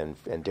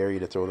dare you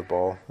to throw the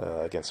ball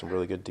against some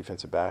really good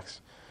defensive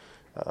backs.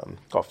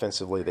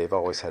 Offensively, they've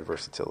always had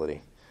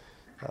versatility.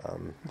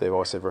 They've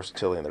always had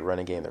versatility in their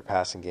running game, their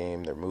passing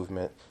game, their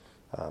movement.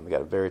 They've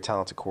got a very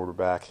talented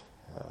quarterback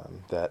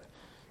that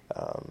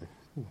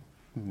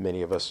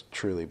many of us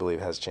truly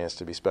believe has a chance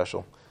to be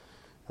special.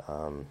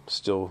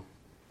 Still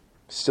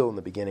in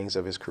the beginnings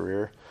of his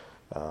career,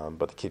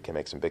 but the kid can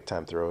make some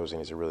big-time throws,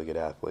 and he's a really good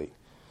athlete.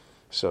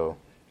 So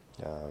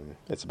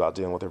it's about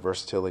dealing with their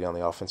versatility on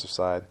the offensive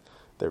side.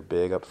 They're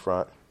big up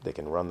front. They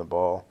can run the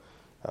ball.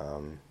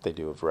 They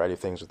do a variety of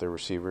things with their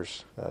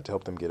receivers to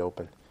help them get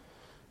open.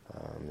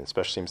 And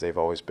special teams, they've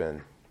always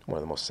been one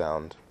of the most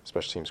sound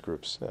special teams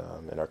groups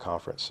in our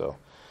conference. So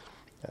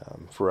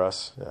for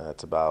us,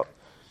 it's about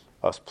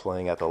us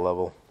playing at the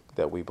level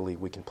that we believe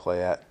we can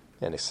play at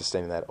and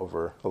sustaining that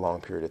over a long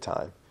period of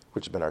time,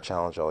 which has been our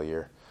challenge all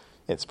year.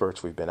 In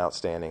spurts, we've been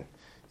outstanding,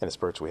 and in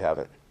spurts, we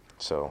haven't.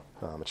 So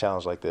a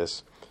challenge like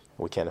this,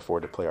 we can't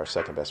afford to play our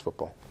second-best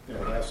football.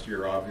 Last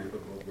year,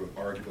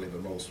 arguably the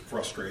most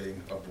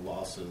frustrating of the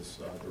losses,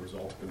 the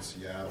result in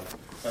Seattle.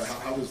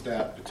 How does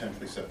that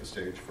potentially set the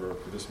stage for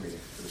this meeting,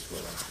 for this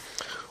program?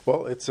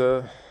 Well, it's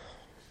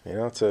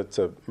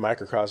a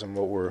microcosm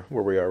of where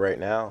we are right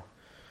now.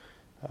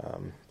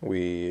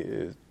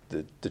 The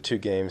 2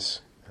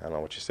 games, I don't know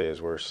what you say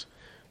is worse.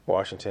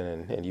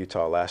 Washington and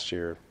Utah last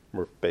year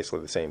were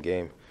basically the same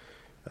game.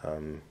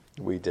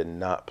 We did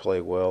not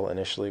play well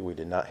initially. We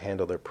did not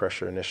handle their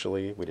pressure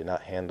initially. We did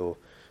not handle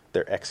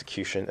their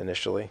execution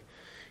initially.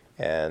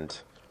 And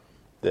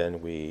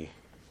then we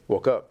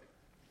woke up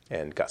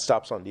and got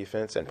stops on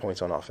defense and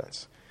points on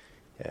offense.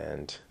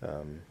 And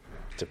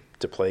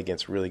to play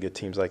against really good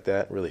teams like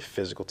that, really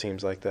physical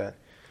teams like that,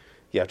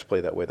 you have to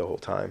play that way the whole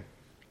time.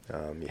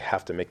 You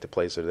have to make the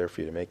plays that are there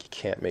for you to make. You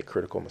can't make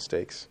critical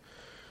mistakes.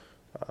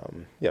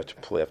 You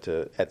have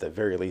to, at the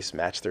very least,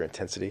 match their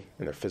intensity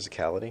and their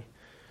physicality.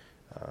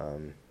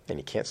 And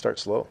you can't start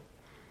slow.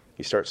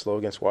 You start slow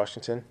against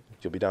Washington,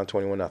 you'll be down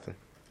 21-0.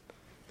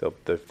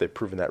 They've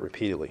proven that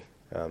repeatedly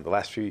the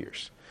last few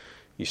years.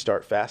 You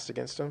start fast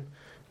against them,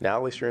 now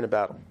at least you're in a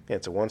battle. And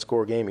it's a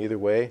 1-score game either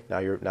way. Now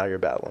you're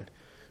battling,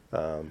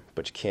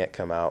 but you can't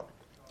come out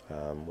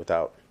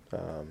without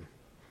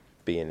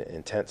being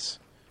intense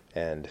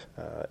and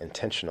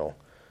intentional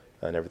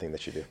in everything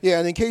that you do. Yeah,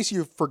 and in case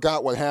you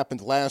forgot what happened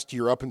last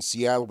year up in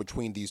Seattle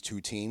between these 2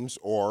 teams,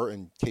 or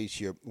in case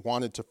you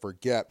wanted to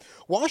forget,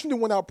 Washington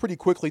went out pretty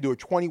quickly to a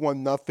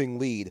 21-0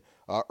 lead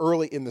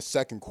early in the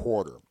second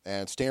quarter.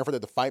 And Stanford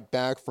had to fight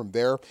back from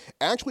there.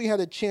 Actually had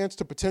a chance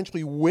to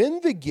potentially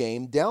win the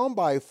game down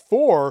by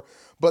 4,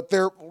 but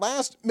their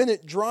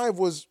last-minute drive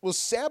was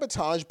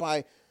sabotaged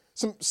by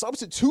some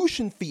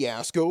substitution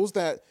fiascos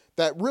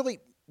that really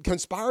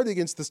conspired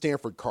against the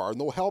Stanford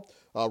Cardinal, helped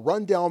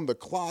run down the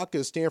clock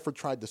as Stanford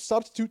tried to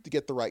substitute to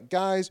get the right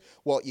guys.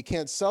 Well, you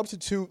can't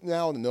substitute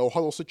now in a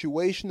no-huddle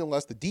situation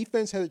unless the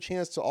defense had a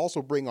chance to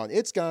also bring on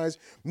its guys.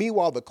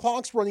 Meanwhile, the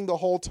clock's running the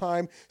whole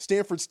time.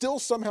 Stanford still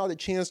somehow had a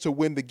chance to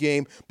win the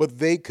game, but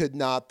they could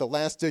not. The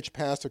last-ditch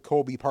pass to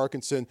Kobe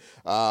Parkinson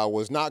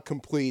was not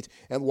complete,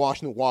 and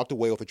Washington walked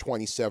away with a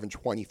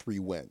 27-23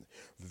 win.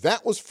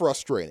 That was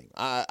frustrating.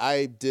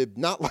 I did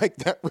not like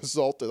that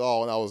result at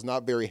all, and I was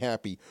not very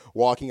happy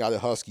walking out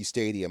of Husky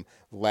Stadium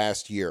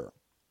last year.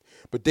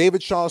 But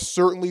David Shaw's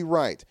certainly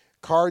right.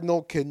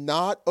 Cardinal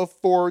cannot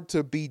afford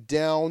to be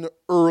down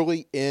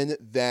early in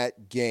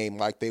that game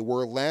like they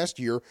were last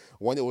year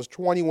when it was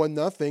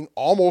 21-0,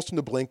 almost in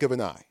the blink of an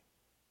eye.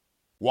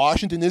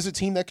 Washington is a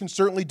team that can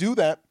certainly do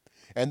that,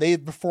 and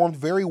they've performed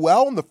very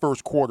well in the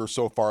first quarter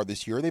so far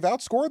this year. They've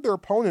outscored their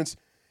opponents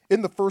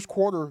in the first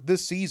quarter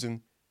this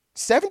season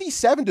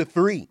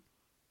 77-3.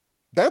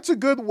 That's a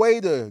good way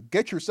to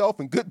get yourself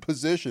in good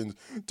positions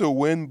to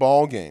win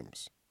ball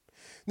games.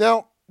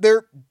 Now,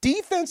 their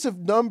defensive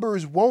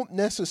numbers won't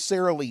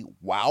necessarily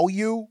wow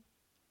you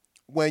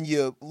when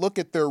you look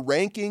at their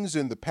rankings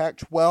in the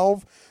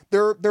Pac-12.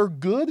 They're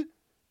good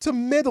to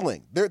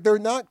middling. They're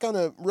not going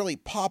to really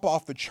pop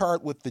off the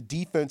chart with the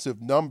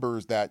defensive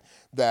numbers that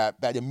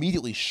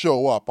immediately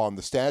show up on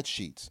the stat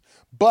sheets.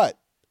 But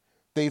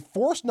they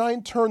forced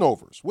 9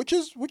 turnovers, which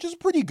is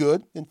pretty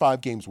good in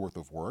 5 games worth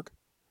of work.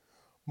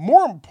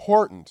 More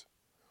important,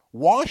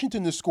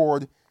 Washington has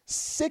scored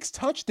 6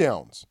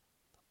 touchdowns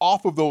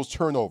off of those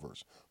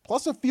turnovers,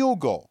 plus a field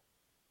goal.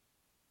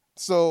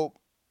 So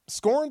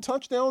scoring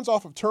touchdowns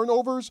off of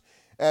turnovers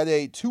at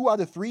a 2 out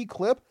of 3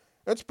 clip,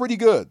 that's pretty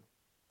good.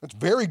 That's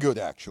very good,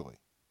 actually.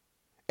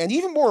 And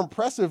even more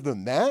impressive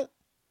than that,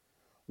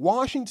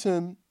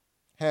 Washington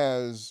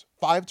has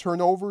 5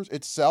 turnovers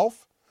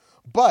itself,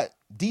 but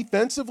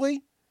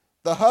defensively,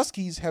 the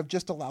Huskies have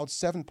just allowed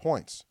 7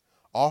 points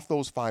off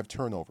those 5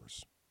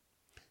 turnovers.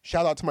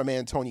 Shout out to my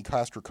man, Tony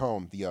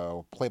Castricone,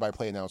 the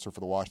play-by-play announcer for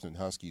the Washington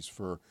Huskies,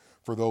 for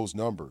those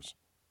numbers.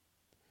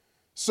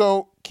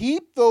 So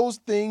keep those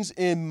things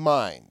in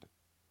mind.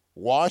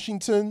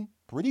 Washington,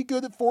 pretty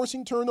good at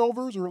forcing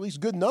turnovers, or at least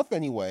good enough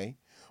anyway,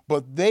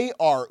 but they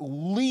are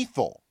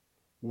lethal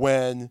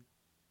when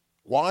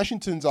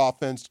Washington's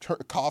offense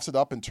coughs it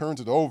up and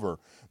turns it over.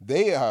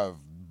 They have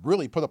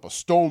really put up a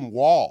stone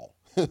wall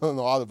in a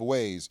lot of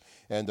ways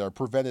and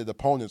prevented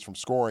opponents from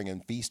scoring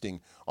and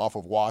feasting off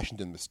of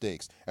Washington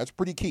mistakes. That's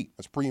pretty key.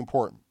 That's pretty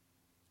important.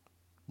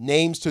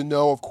 Names to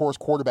know, of course,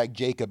 quarterback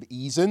Jacob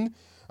Eason,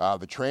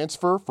 the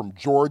transfer from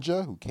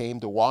Georgia who came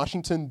to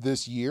Washington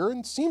this year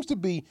and seems to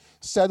be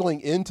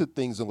settling into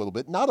things a little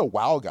bit. Not a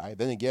wow guy.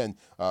 Then again,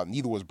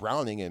 neither was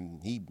Browning,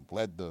 and he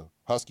led the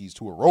Huskies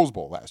to a Rose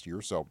Bowl last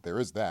year, so there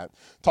is that.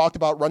 Talked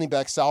about running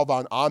back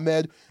Salvon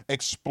Ahmed.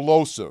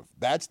 Explosive.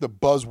 That's the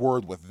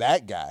buzzword with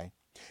that guy.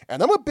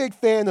 And I'm a big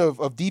fan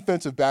of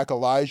defensive back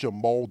Elijah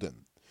Molden.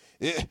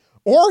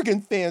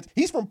 Oregon fans,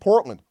 he's from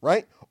Portland,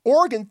 right?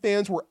 Oregon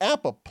fans were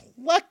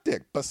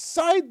apoplectic,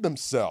 beside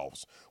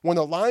themselves, when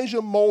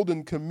Elijah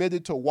Molden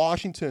committed to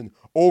Washington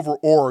over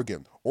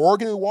Oregon.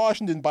 Oregon and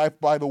Washington,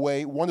 by the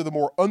way, one of the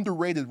more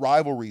underrated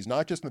rivalries,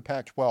 not just in the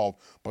Pac-12,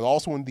 but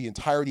also in the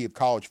entirety of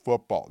college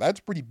football. That's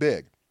pretty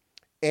big.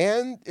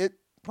 And it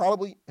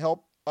probably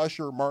helped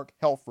usher Mark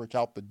Helfrich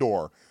out the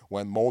door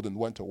when Molden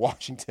went to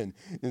Washington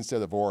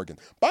instead of Oregon.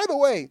 By the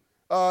way,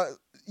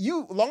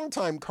 you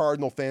longtime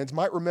Cardinal fans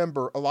might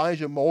remember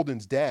Elijah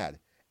Molden's dad,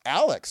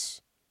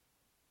 Alex,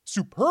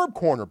 superb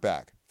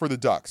cornerback for the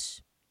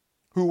Ducks,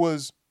 who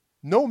was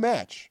no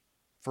match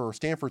for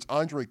Stanford's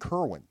Andre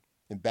Kerwin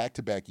in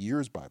back-to-back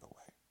years, by the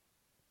way.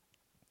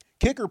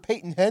 Kicker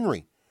Peyton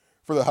Henry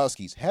for the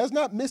Huskies has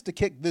not missed a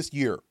kick this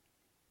year.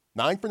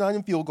 9 for 9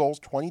 in field goals,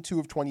 22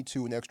 of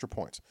 22 in extra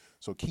points.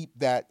 So keep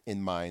that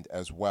in mind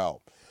as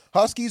well.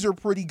 Huskies are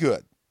pretty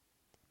good.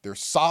 They're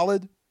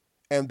solid,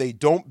 and they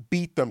don't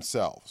beat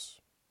themselves.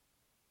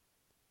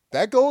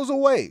 That goes a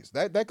ways.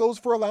 That goes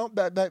for a lot.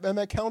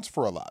 That counts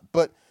for a lot.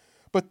 But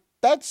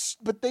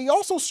they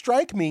also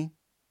strike me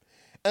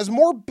as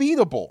more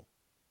beatable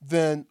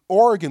than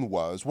Oregon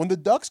was when the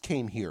Ducks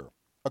came here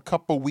a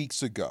couple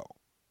weeks ago.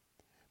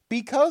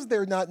 Because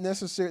they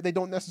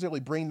don't necessarily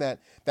bring that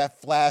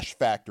flash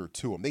factor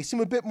to them. They seem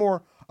a bit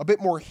more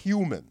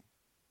human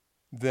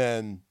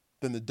than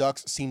the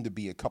Ducks seemed to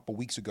be a couple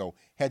weeks ago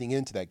heading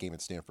into that game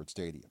at Stanford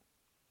Stadium.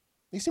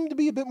 They seem to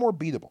be a bit more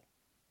beatable.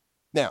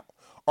 Now,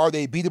 are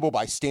they beatable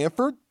by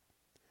Stanford?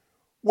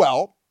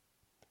 Well,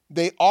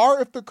 they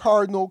are if the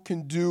Cardinal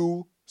can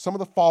do some of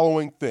the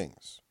following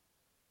things.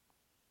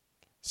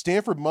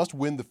 Stanford must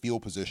win the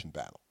field position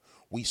battle.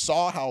 We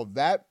saw how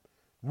that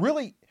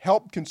really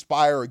helped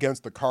conspire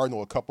against the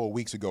Cardinal a couple of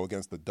weeks ago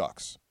against the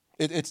Ducks.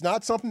 It's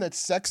not something that's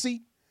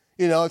sexy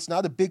It's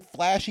not a big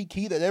flashy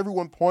key that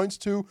everyone points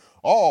to.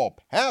 Oh,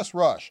 pass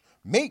rush,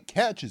 make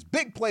catches,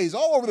 big plays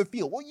all over the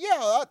field. Well,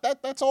 yeah,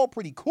 that's all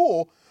pretty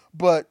cool,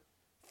 but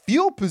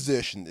field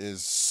position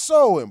is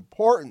so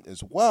important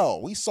as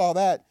well. We saw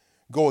that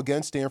go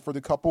against Stanford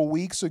a couple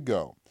weeks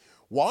ago.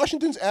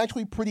 Washington's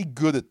actually pretty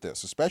good at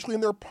this, especially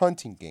in their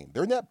punting game.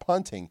 Their net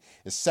punting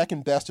is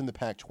second best in the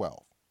Pac-12.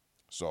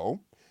 So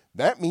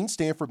that means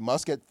Stanford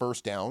must get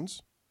first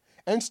downs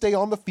and stay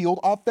on the field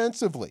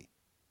offensively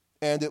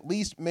and at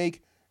least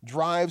make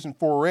drives and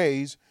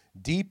forays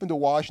deep into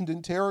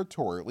Washington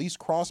territory, at least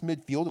cross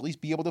midfield, at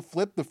least be able to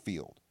flip the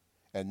field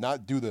and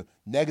not do the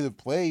negative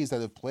plays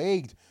that have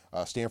plagued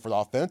Stanford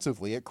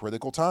offensively at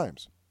critical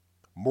times.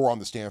 More on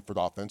the Stanford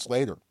offense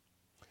later.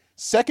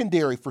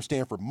 Secondary for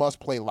Stanford must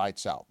play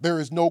lights out. There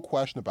is no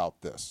question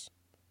about this.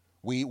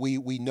 We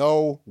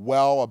know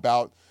well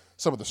about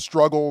some of the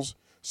struggles,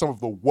 some of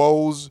the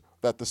woes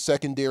that the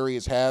secondary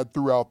has had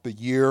throughout the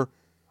year.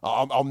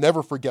 I'll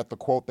never forget the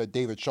quote that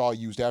David Shaw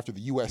used after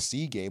the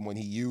USC game when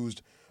he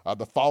used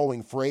the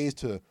following phrase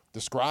to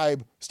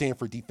describe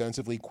Stanford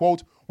defensively,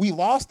 quote, "We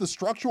lost the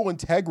structural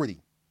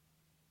integrity."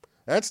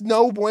 That's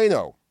no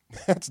bueno.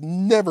 That's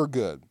never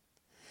good.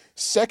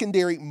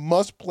 Secondary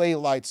must play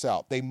lights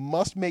out. They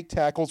must make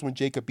tackles when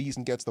Jacob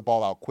Eason gets the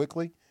ball out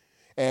quickly,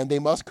 and they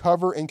must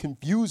cover and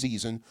confuse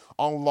Eason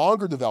on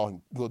longer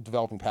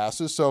developing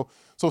passes so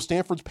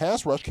Stanford's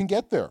pass rush can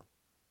get there.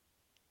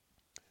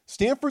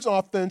 Stanford's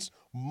offense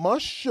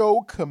must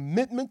show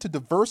commitment to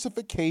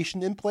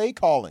diversification in play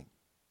calling,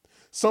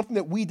 something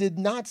that we did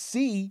not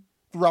see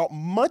throughout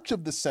much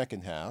of the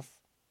second half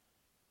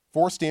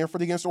for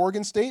Stanford against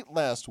Oregon State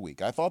last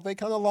week. I thought they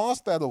kind of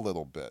lost that a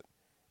little bit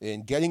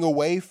in getting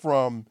away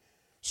from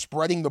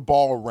spreading the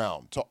ball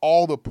around to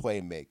all the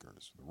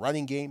playmakers, the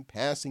running game,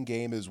 passing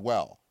game as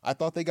well. I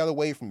thought they got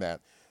away from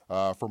that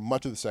for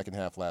much of the second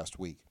half last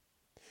week.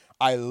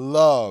 I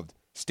loved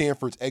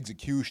Stanford's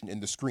execution in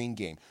the screen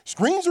game.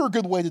 Screens are a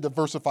good way to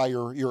diversify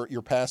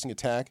your passing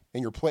attack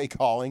and your play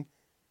calling.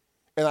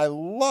 And I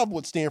love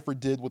what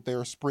Stanford did with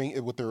their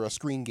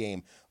screen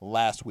game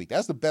last week.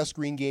 That's the best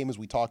screen game, as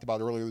we talked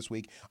about earlier this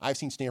week, I've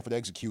seen Stanford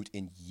execute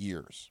in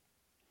years.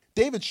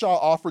 David Shaw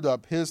offered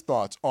up his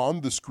thoughts on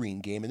the screen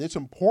game and its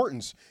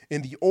importance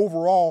in the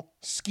overall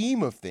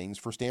scheme of things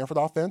for Stanford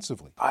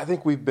offensively. I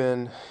think we've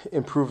been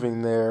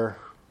improving there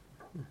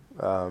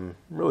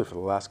really for the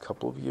last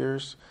couple of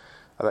years.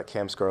 I thought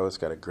Cam Scarlett's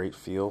got a great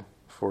feel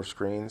for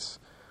screens.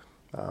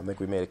 I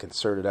think we made a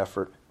concerted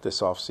effort this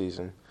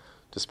offseason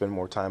to spend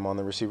more time on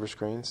the receiver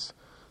screens,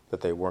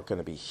 that they weren't going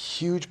to be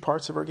huge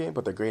parts of our game,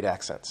 but they're great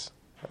accents.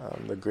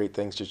 They're great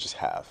things to just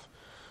have.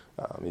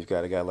 You've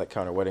got a guy like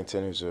Connor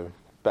Weddington, who's a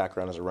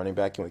background as a running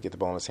back, and would get the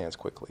ball in his hands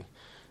quickly.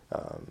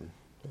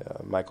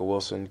 Michael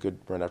Wilson, good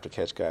run after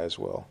catch guy as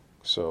well.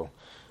 So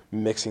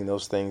mixing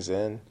those things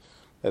in,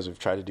 as we've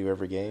tried to do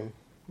every game,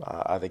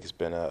 I think it's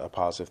been a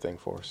positive thing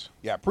for us.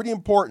 Yeah, pretty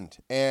important.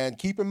 And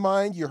keep in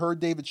mind, you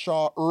heard David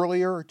Shaw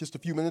earlier, just a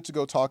few minutes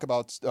ago, talk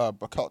about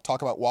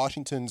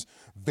Washington's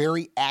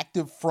very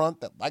active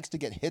front that likes to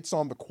get hits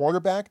on the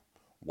quarterback.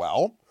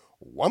 Well,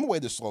 one way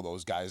to slow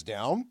those guys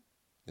down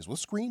is with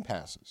screen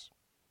passes.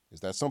 Is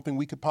that something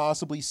we could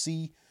possibly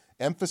see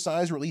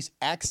emphasized or at least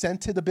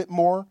accented a bit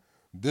more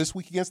this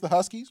week against the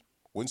Huskies?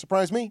 Wouldn't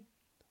surprise me.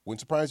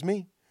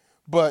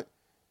 But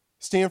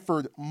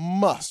Stanford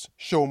must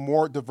show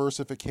more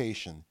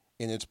diversification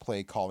in its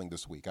play calling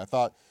this week. I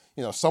thought,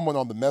 someone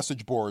on the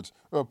message boards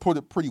put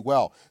it pretty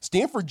well.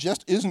 Stanford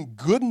just isn't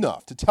good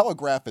enough to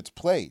telegraph its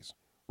plays,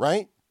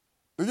 right?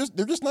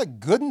 They're just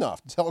not good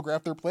enough to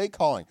telegraph their play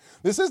calling.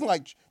 This isn't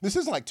like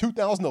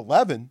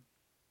 2011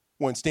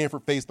 when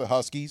Stanford faced the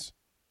Huskies.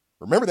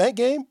 Remember that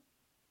game?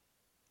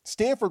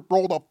 Stanford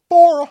rolled up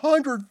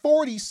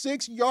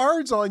 446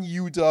 yards on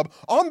UW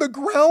on the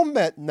ground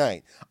that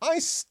night. I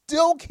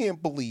still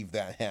can't believe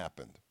that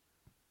happened.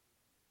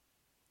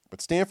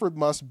 But Stanford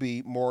must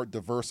be more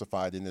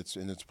diversified in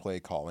its play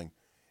calling.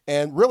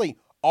 And really,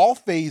 all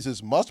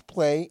phases must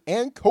play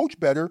and coach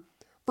better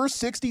for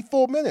 60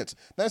 full minutes.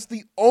 That's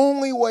the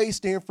only way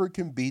Stanford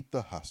can beat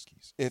the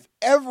Huskies. If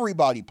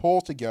everybody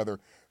pulls together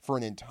for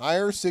an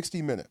entire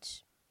 60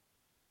 minutes.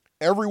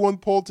 Everyone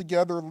pulled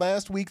together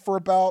last week for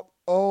about,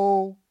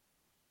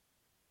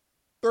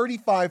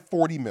 35,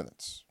 40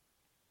 minutes.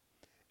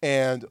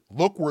 And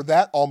look where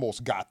that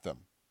almost got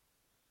them.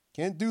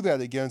 Can't do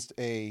that against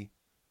a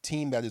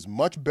team that is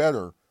much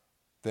better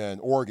than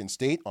Oregon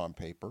State on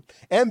paper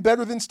and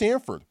better than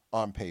Stanford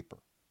on paper.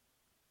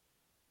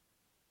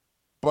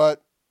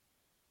 But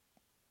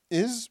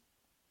is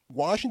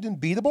Washington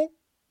beatable?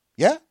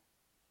 Yeah,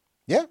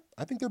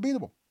 I think they're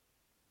beatable.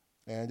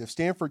 And if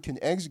Stanford can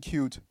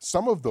execute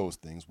some of those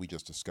things we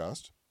just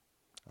discussed,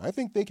 I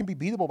think they can be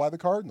beatable by the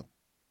Cardinal.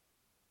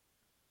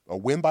 A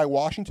win by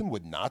Washington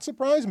would not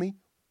surprise me,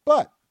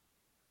 but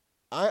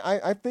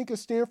I think a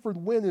Stanford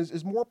win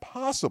is more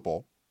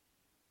possible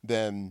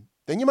than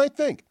you might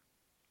think.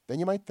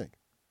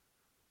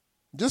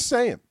 Just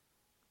saying.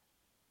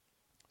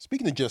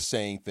 Speaking of just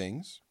saying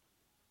things,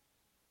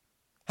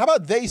 how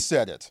about they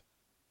said it?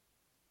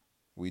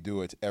 We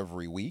do it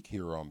every week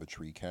here on the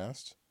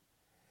TreeCast.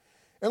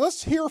 And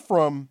let's hear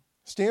from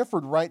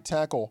Stanford right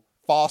tackle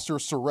Foster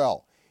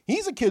Sarell.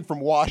 He's a kid from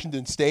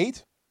Washington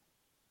State,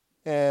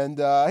 and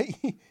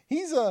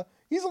he's a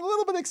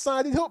little bit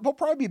excited. He'll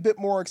probably be a bit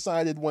more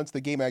excited once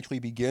the game actually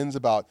begins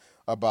about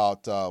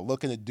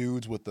looking at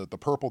dudes with the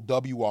purple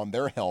W on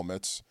their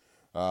helmets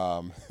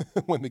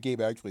when the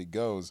game actually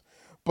goes.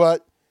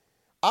 But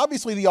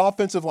obviously the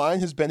offensive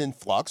line has been in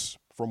flux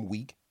from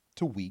week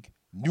to week.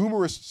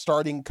 Numerous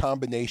starting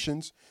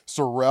combinations.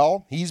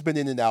 Sarell, he's been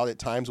in and out at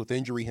times with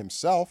injury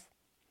himself.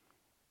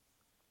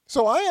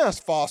 So I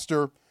asked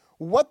Foster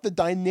what the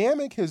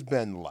dynamic has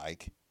been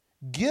like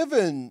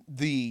given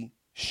the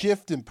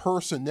shift in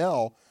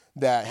personnel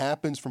that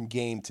happens from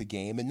game to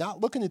game and not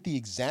looking at the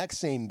exact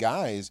same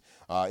guys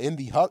in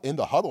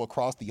the huddle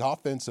across the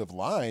offensive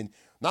line,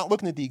 not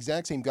looking at the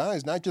exact same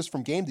guys, not just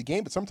from game to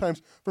game, but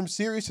sometimes from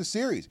series to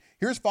series.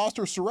 Here's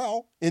Foster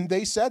Sarell, and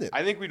they said it.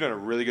 I think we've done a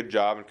really good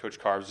job, and Coach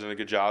Carv's done a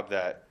good job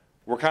that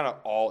we're kind of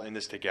all in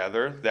this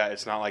together, that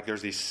it's not like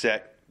there's these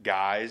set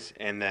guys,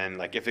 and then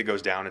like if it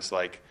goes down, it's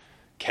like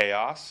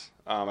chaos.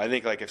 I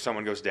think like if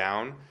someone goes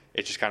down,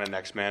 it's just kind of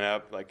next man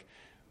up. Like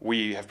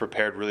we have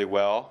prepared really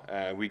well.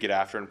 We get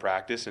after it in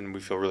practice, and we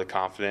feel really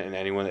confident in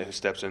anyone that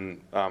steps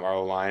in our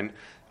O-line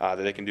that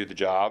they can do the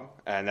job.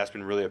 And that's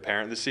been really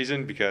apparent this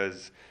season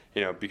because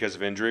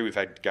of injury, we've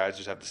had guys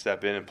just have to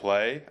step in and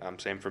play.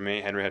 Same for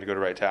me. Henry had to go to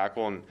right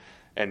tackle,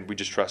 and we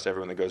just trust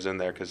everyone that goes in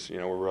there because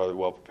we're really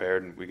well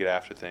prepared and we get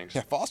after things.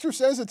 Yeah, Foster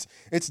says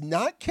it's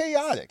not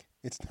chaotic.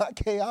 It's not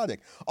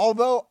chaotic.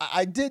 Although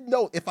I did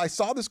note, if I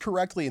saw this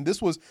correctly, and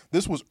this was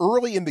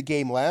early in the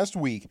game last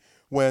week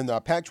when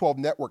Pac-12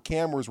 Network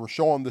cameras were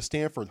showing the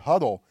Stanford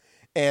huddle,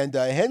 and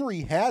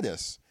Henry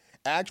Haddis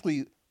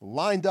actually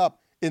lined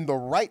up in the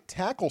right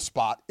tackle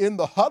spot in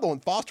the huddle,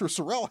 and Foster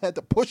Sarell had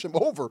to push him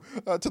over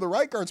to the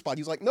right guard spot.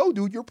 He's like, no,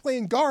 dude, you're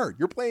playing guard.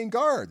 You're playing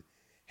guard.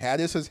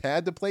 Haddis has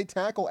had to play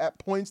tackle at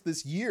points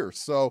this year.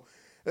 So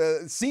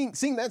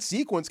seeing that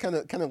sequence kind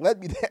of led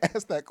me to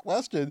ask that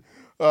question.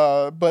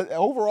 But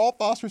overall,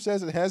 Foster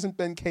says it hasn't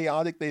been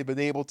chaotic. They've been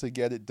able to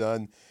get it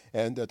done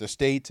and to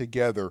stay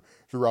together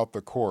throughout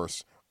the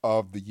course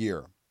of the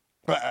year.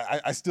 But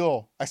I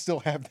still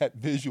have that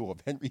visual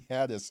of Henry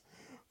Haddis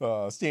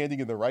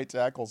standing in the right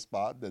tackle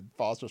spot, and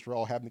Foster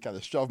Sarell having to kind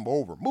of shove him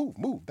over.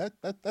 Move.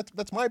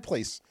 That's my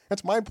place.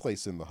 That's my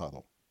place in the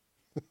huddle.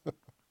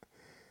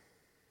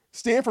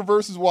 Stanford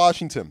versus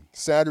Washington,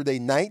 Saturday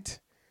night,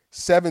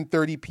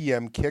 7:30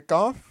 p.m.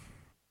 kickoff.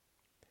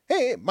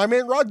 Hey, my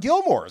man Rod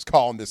Gilmore is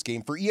calling this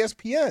game for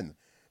ESPN.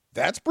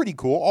 That's pretty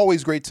cool.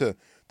 Always great to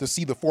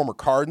see the former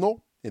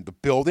Cardinal in the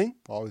building.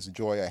 Always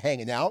enjoy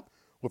hanging out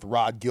with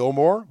Rod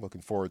Gilmore.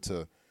 Looking forward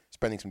to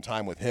spending some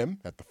time with him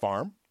at the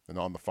farm and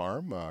on the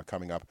farm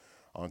coming up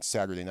on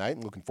Saturday night.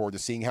 And looking forward to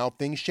seeing how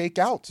things shake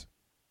out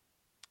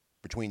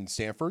between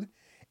Stanford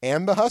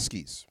and the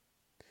Huskies.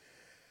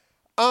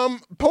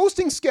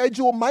 Posting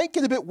schedule might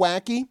get a bit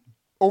wacky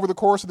over the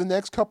course of the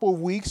next couple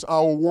of weeks.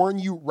 I'll warn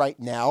you right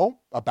now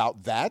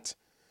about that.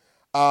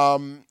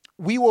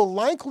 We will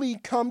likely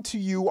come to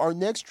you, our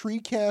next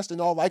TreeCast in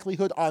all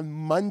likelihood, on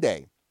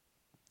Monday,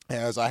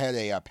 as I had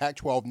a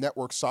Pac-12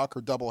 Network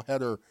soccer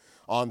doubleheader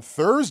on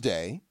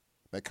Thursday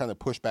that kind of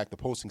pushed back the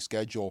posting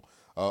schedule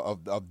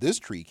of this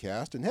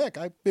TreeCast. And heck,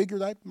 I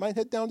figured I might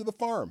head down to the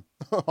farm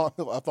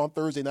on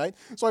Thursday night.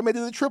 So I made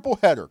it a triple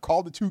header,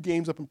 called the two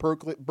games up in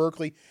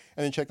Berkeley,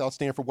 and then checked out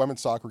Stanford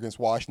women's soccer against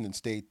Washington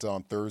State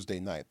on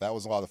Thursday night. That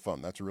was a lot of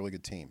fun. That's a really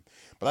good team.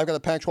 But I've got a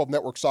Pac-12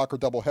 Network soccer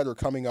doubleheader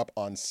coming up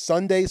on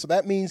Sunday. So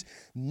that means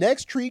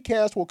next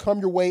TreeCast will come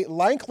your way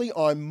likely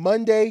on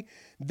Monday.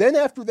 Then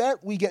after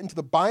that, we get into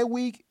the bye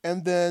week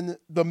and then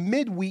the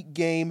midweek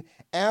game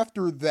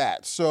after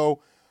that.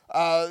 So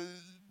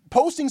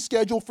posting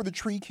schedule for the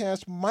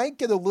TreeCast might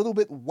get a little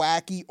bit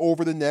wacky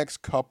over the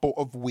next couple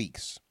of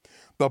weeks.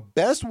 The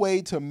best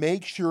way to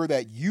make sure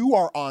that you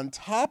are on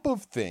top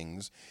of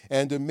things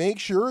and to make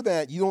sure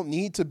that you don't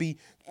need to be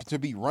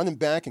running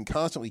back and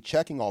constantly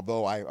checking,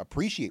 although I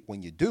appreciate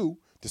when you do,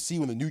 to see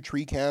when the new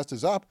TreeCast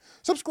is up,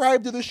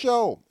 subscribe to the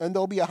show, and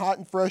there'll be a hot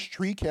and fresh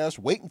TreeCast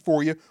waiting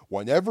for you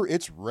whenever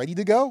it's ready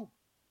to go.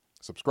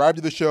 Subscribe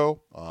to the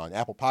show on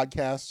Apple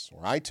Podcasts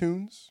or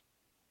iTunes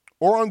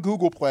or on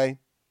Google Play,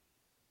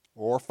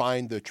 or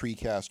find the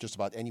TreeCast just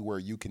about anywhere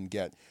you can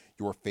get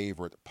your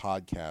favorite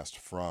podcast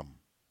from.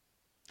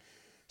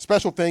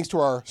 Special thanks to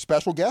our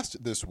special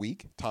guest this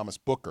week, Thomas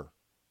Booker.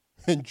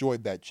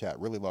 Enjoyed that chat.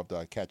 Really loved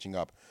catching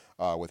up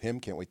with him.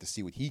 Can't wait to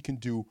see what he can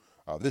do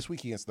this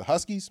week against the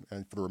Huskies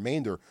and for the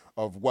remainder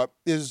of what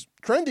is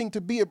trending to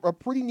be a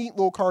pretty neat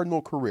little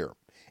Cardinal career.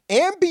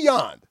 And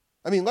beyond.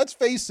 I mean, let's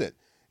face it.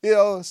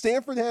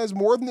 Stanford has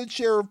more than its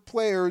share of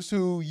players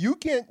who you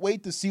can't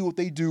wait to see what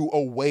they do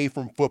away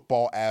from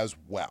football as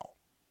well.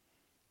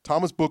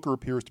 Thomas Booker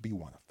appears to be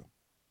one of them.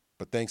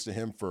 But thanks to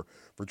him for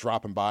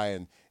dropping by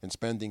and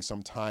spending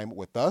some time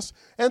with us.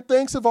 And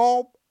thanks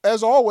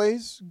as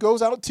always,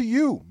 goes out to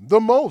you the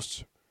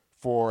most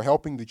for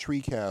helping the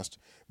TreeCast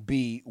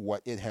be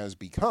what it has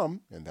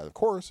become. And that, of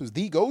course, is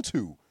the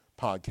go-to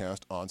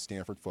podcast on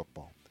Stanford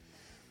football.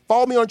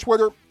 Follow me on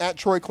Twitter at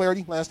Troy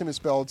Clardy. Last name is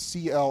spelled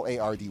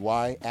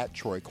C-L-A-R-D-Y, at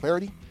Troy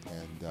Clardy.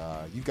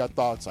 And you've got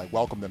thoughts, I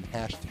welcome them.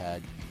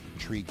 Hashtag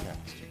TreeCast.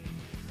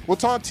 We'll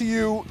talk to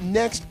you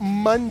next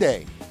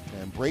Monday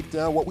and break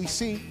down what we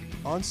see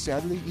on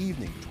Saturday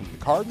evening between the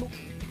Cardinals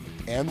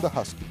and the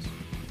Huskies.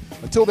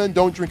 Until then,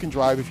 don't drink and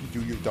drive if you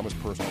do your dumbest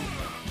personal.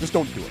 Just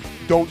don't do it.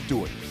 Don't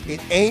do it.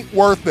 It ain't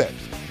worth it.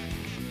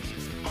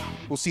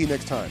 We'll see you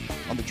next time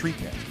on the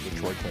TreeCast with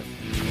Troy Clardy.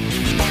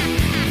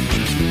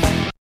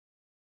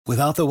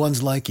 Without the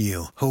ones like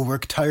you, who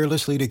work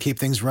tirelessly to keep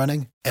things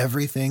running,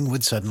 everything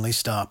would suddenly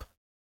stop.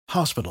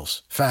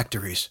 Hospitals,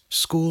 factories,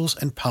 schools,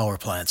 and power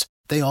plants,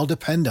 they all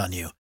depend on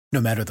you. No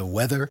matter the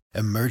weather,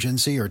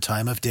 emergency, or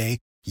time of day,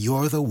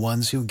 you're the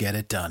ones who get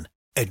it done.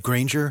 At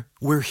Grainger,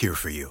 we're here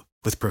for you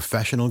with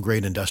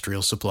professional-grade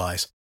industrial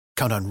supplies.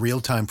 Count on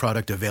real-time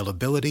product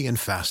availability and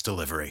fast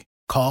delivery.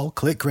 Call,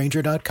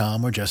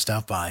 clickgrainger.com, or just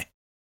stop by.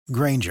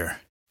 Grainger,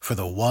 for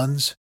the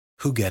ones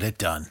who get it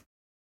done.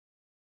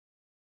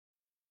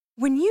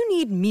 When you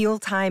need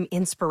mealtime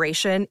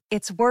inspiration,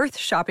 it's worth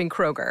shopping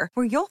Kroger,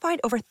 where you'll find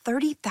over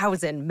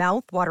 30,000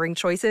 mouth-watering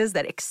choices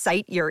that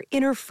excite your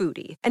inner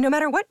foodie. And no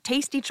matter what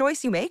tasty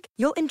choice you make,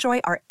 you'll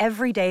enjoy our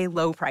everyday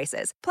low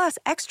prices, plus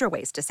extra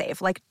ways to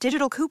save, like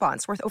digital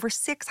coupons worth over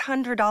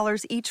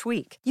 $600 each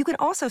week. You can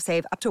also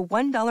save up to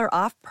 $1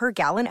 off per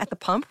gallon at the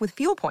pump with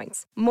fuel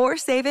points. More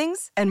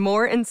savings and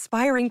more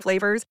inspiring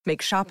flavors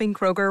make shopping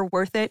Kroger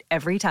worth it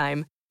every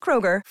time.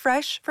 Kroger,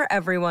 fresh for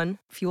everyone.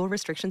 Fuel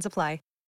restrictions apply.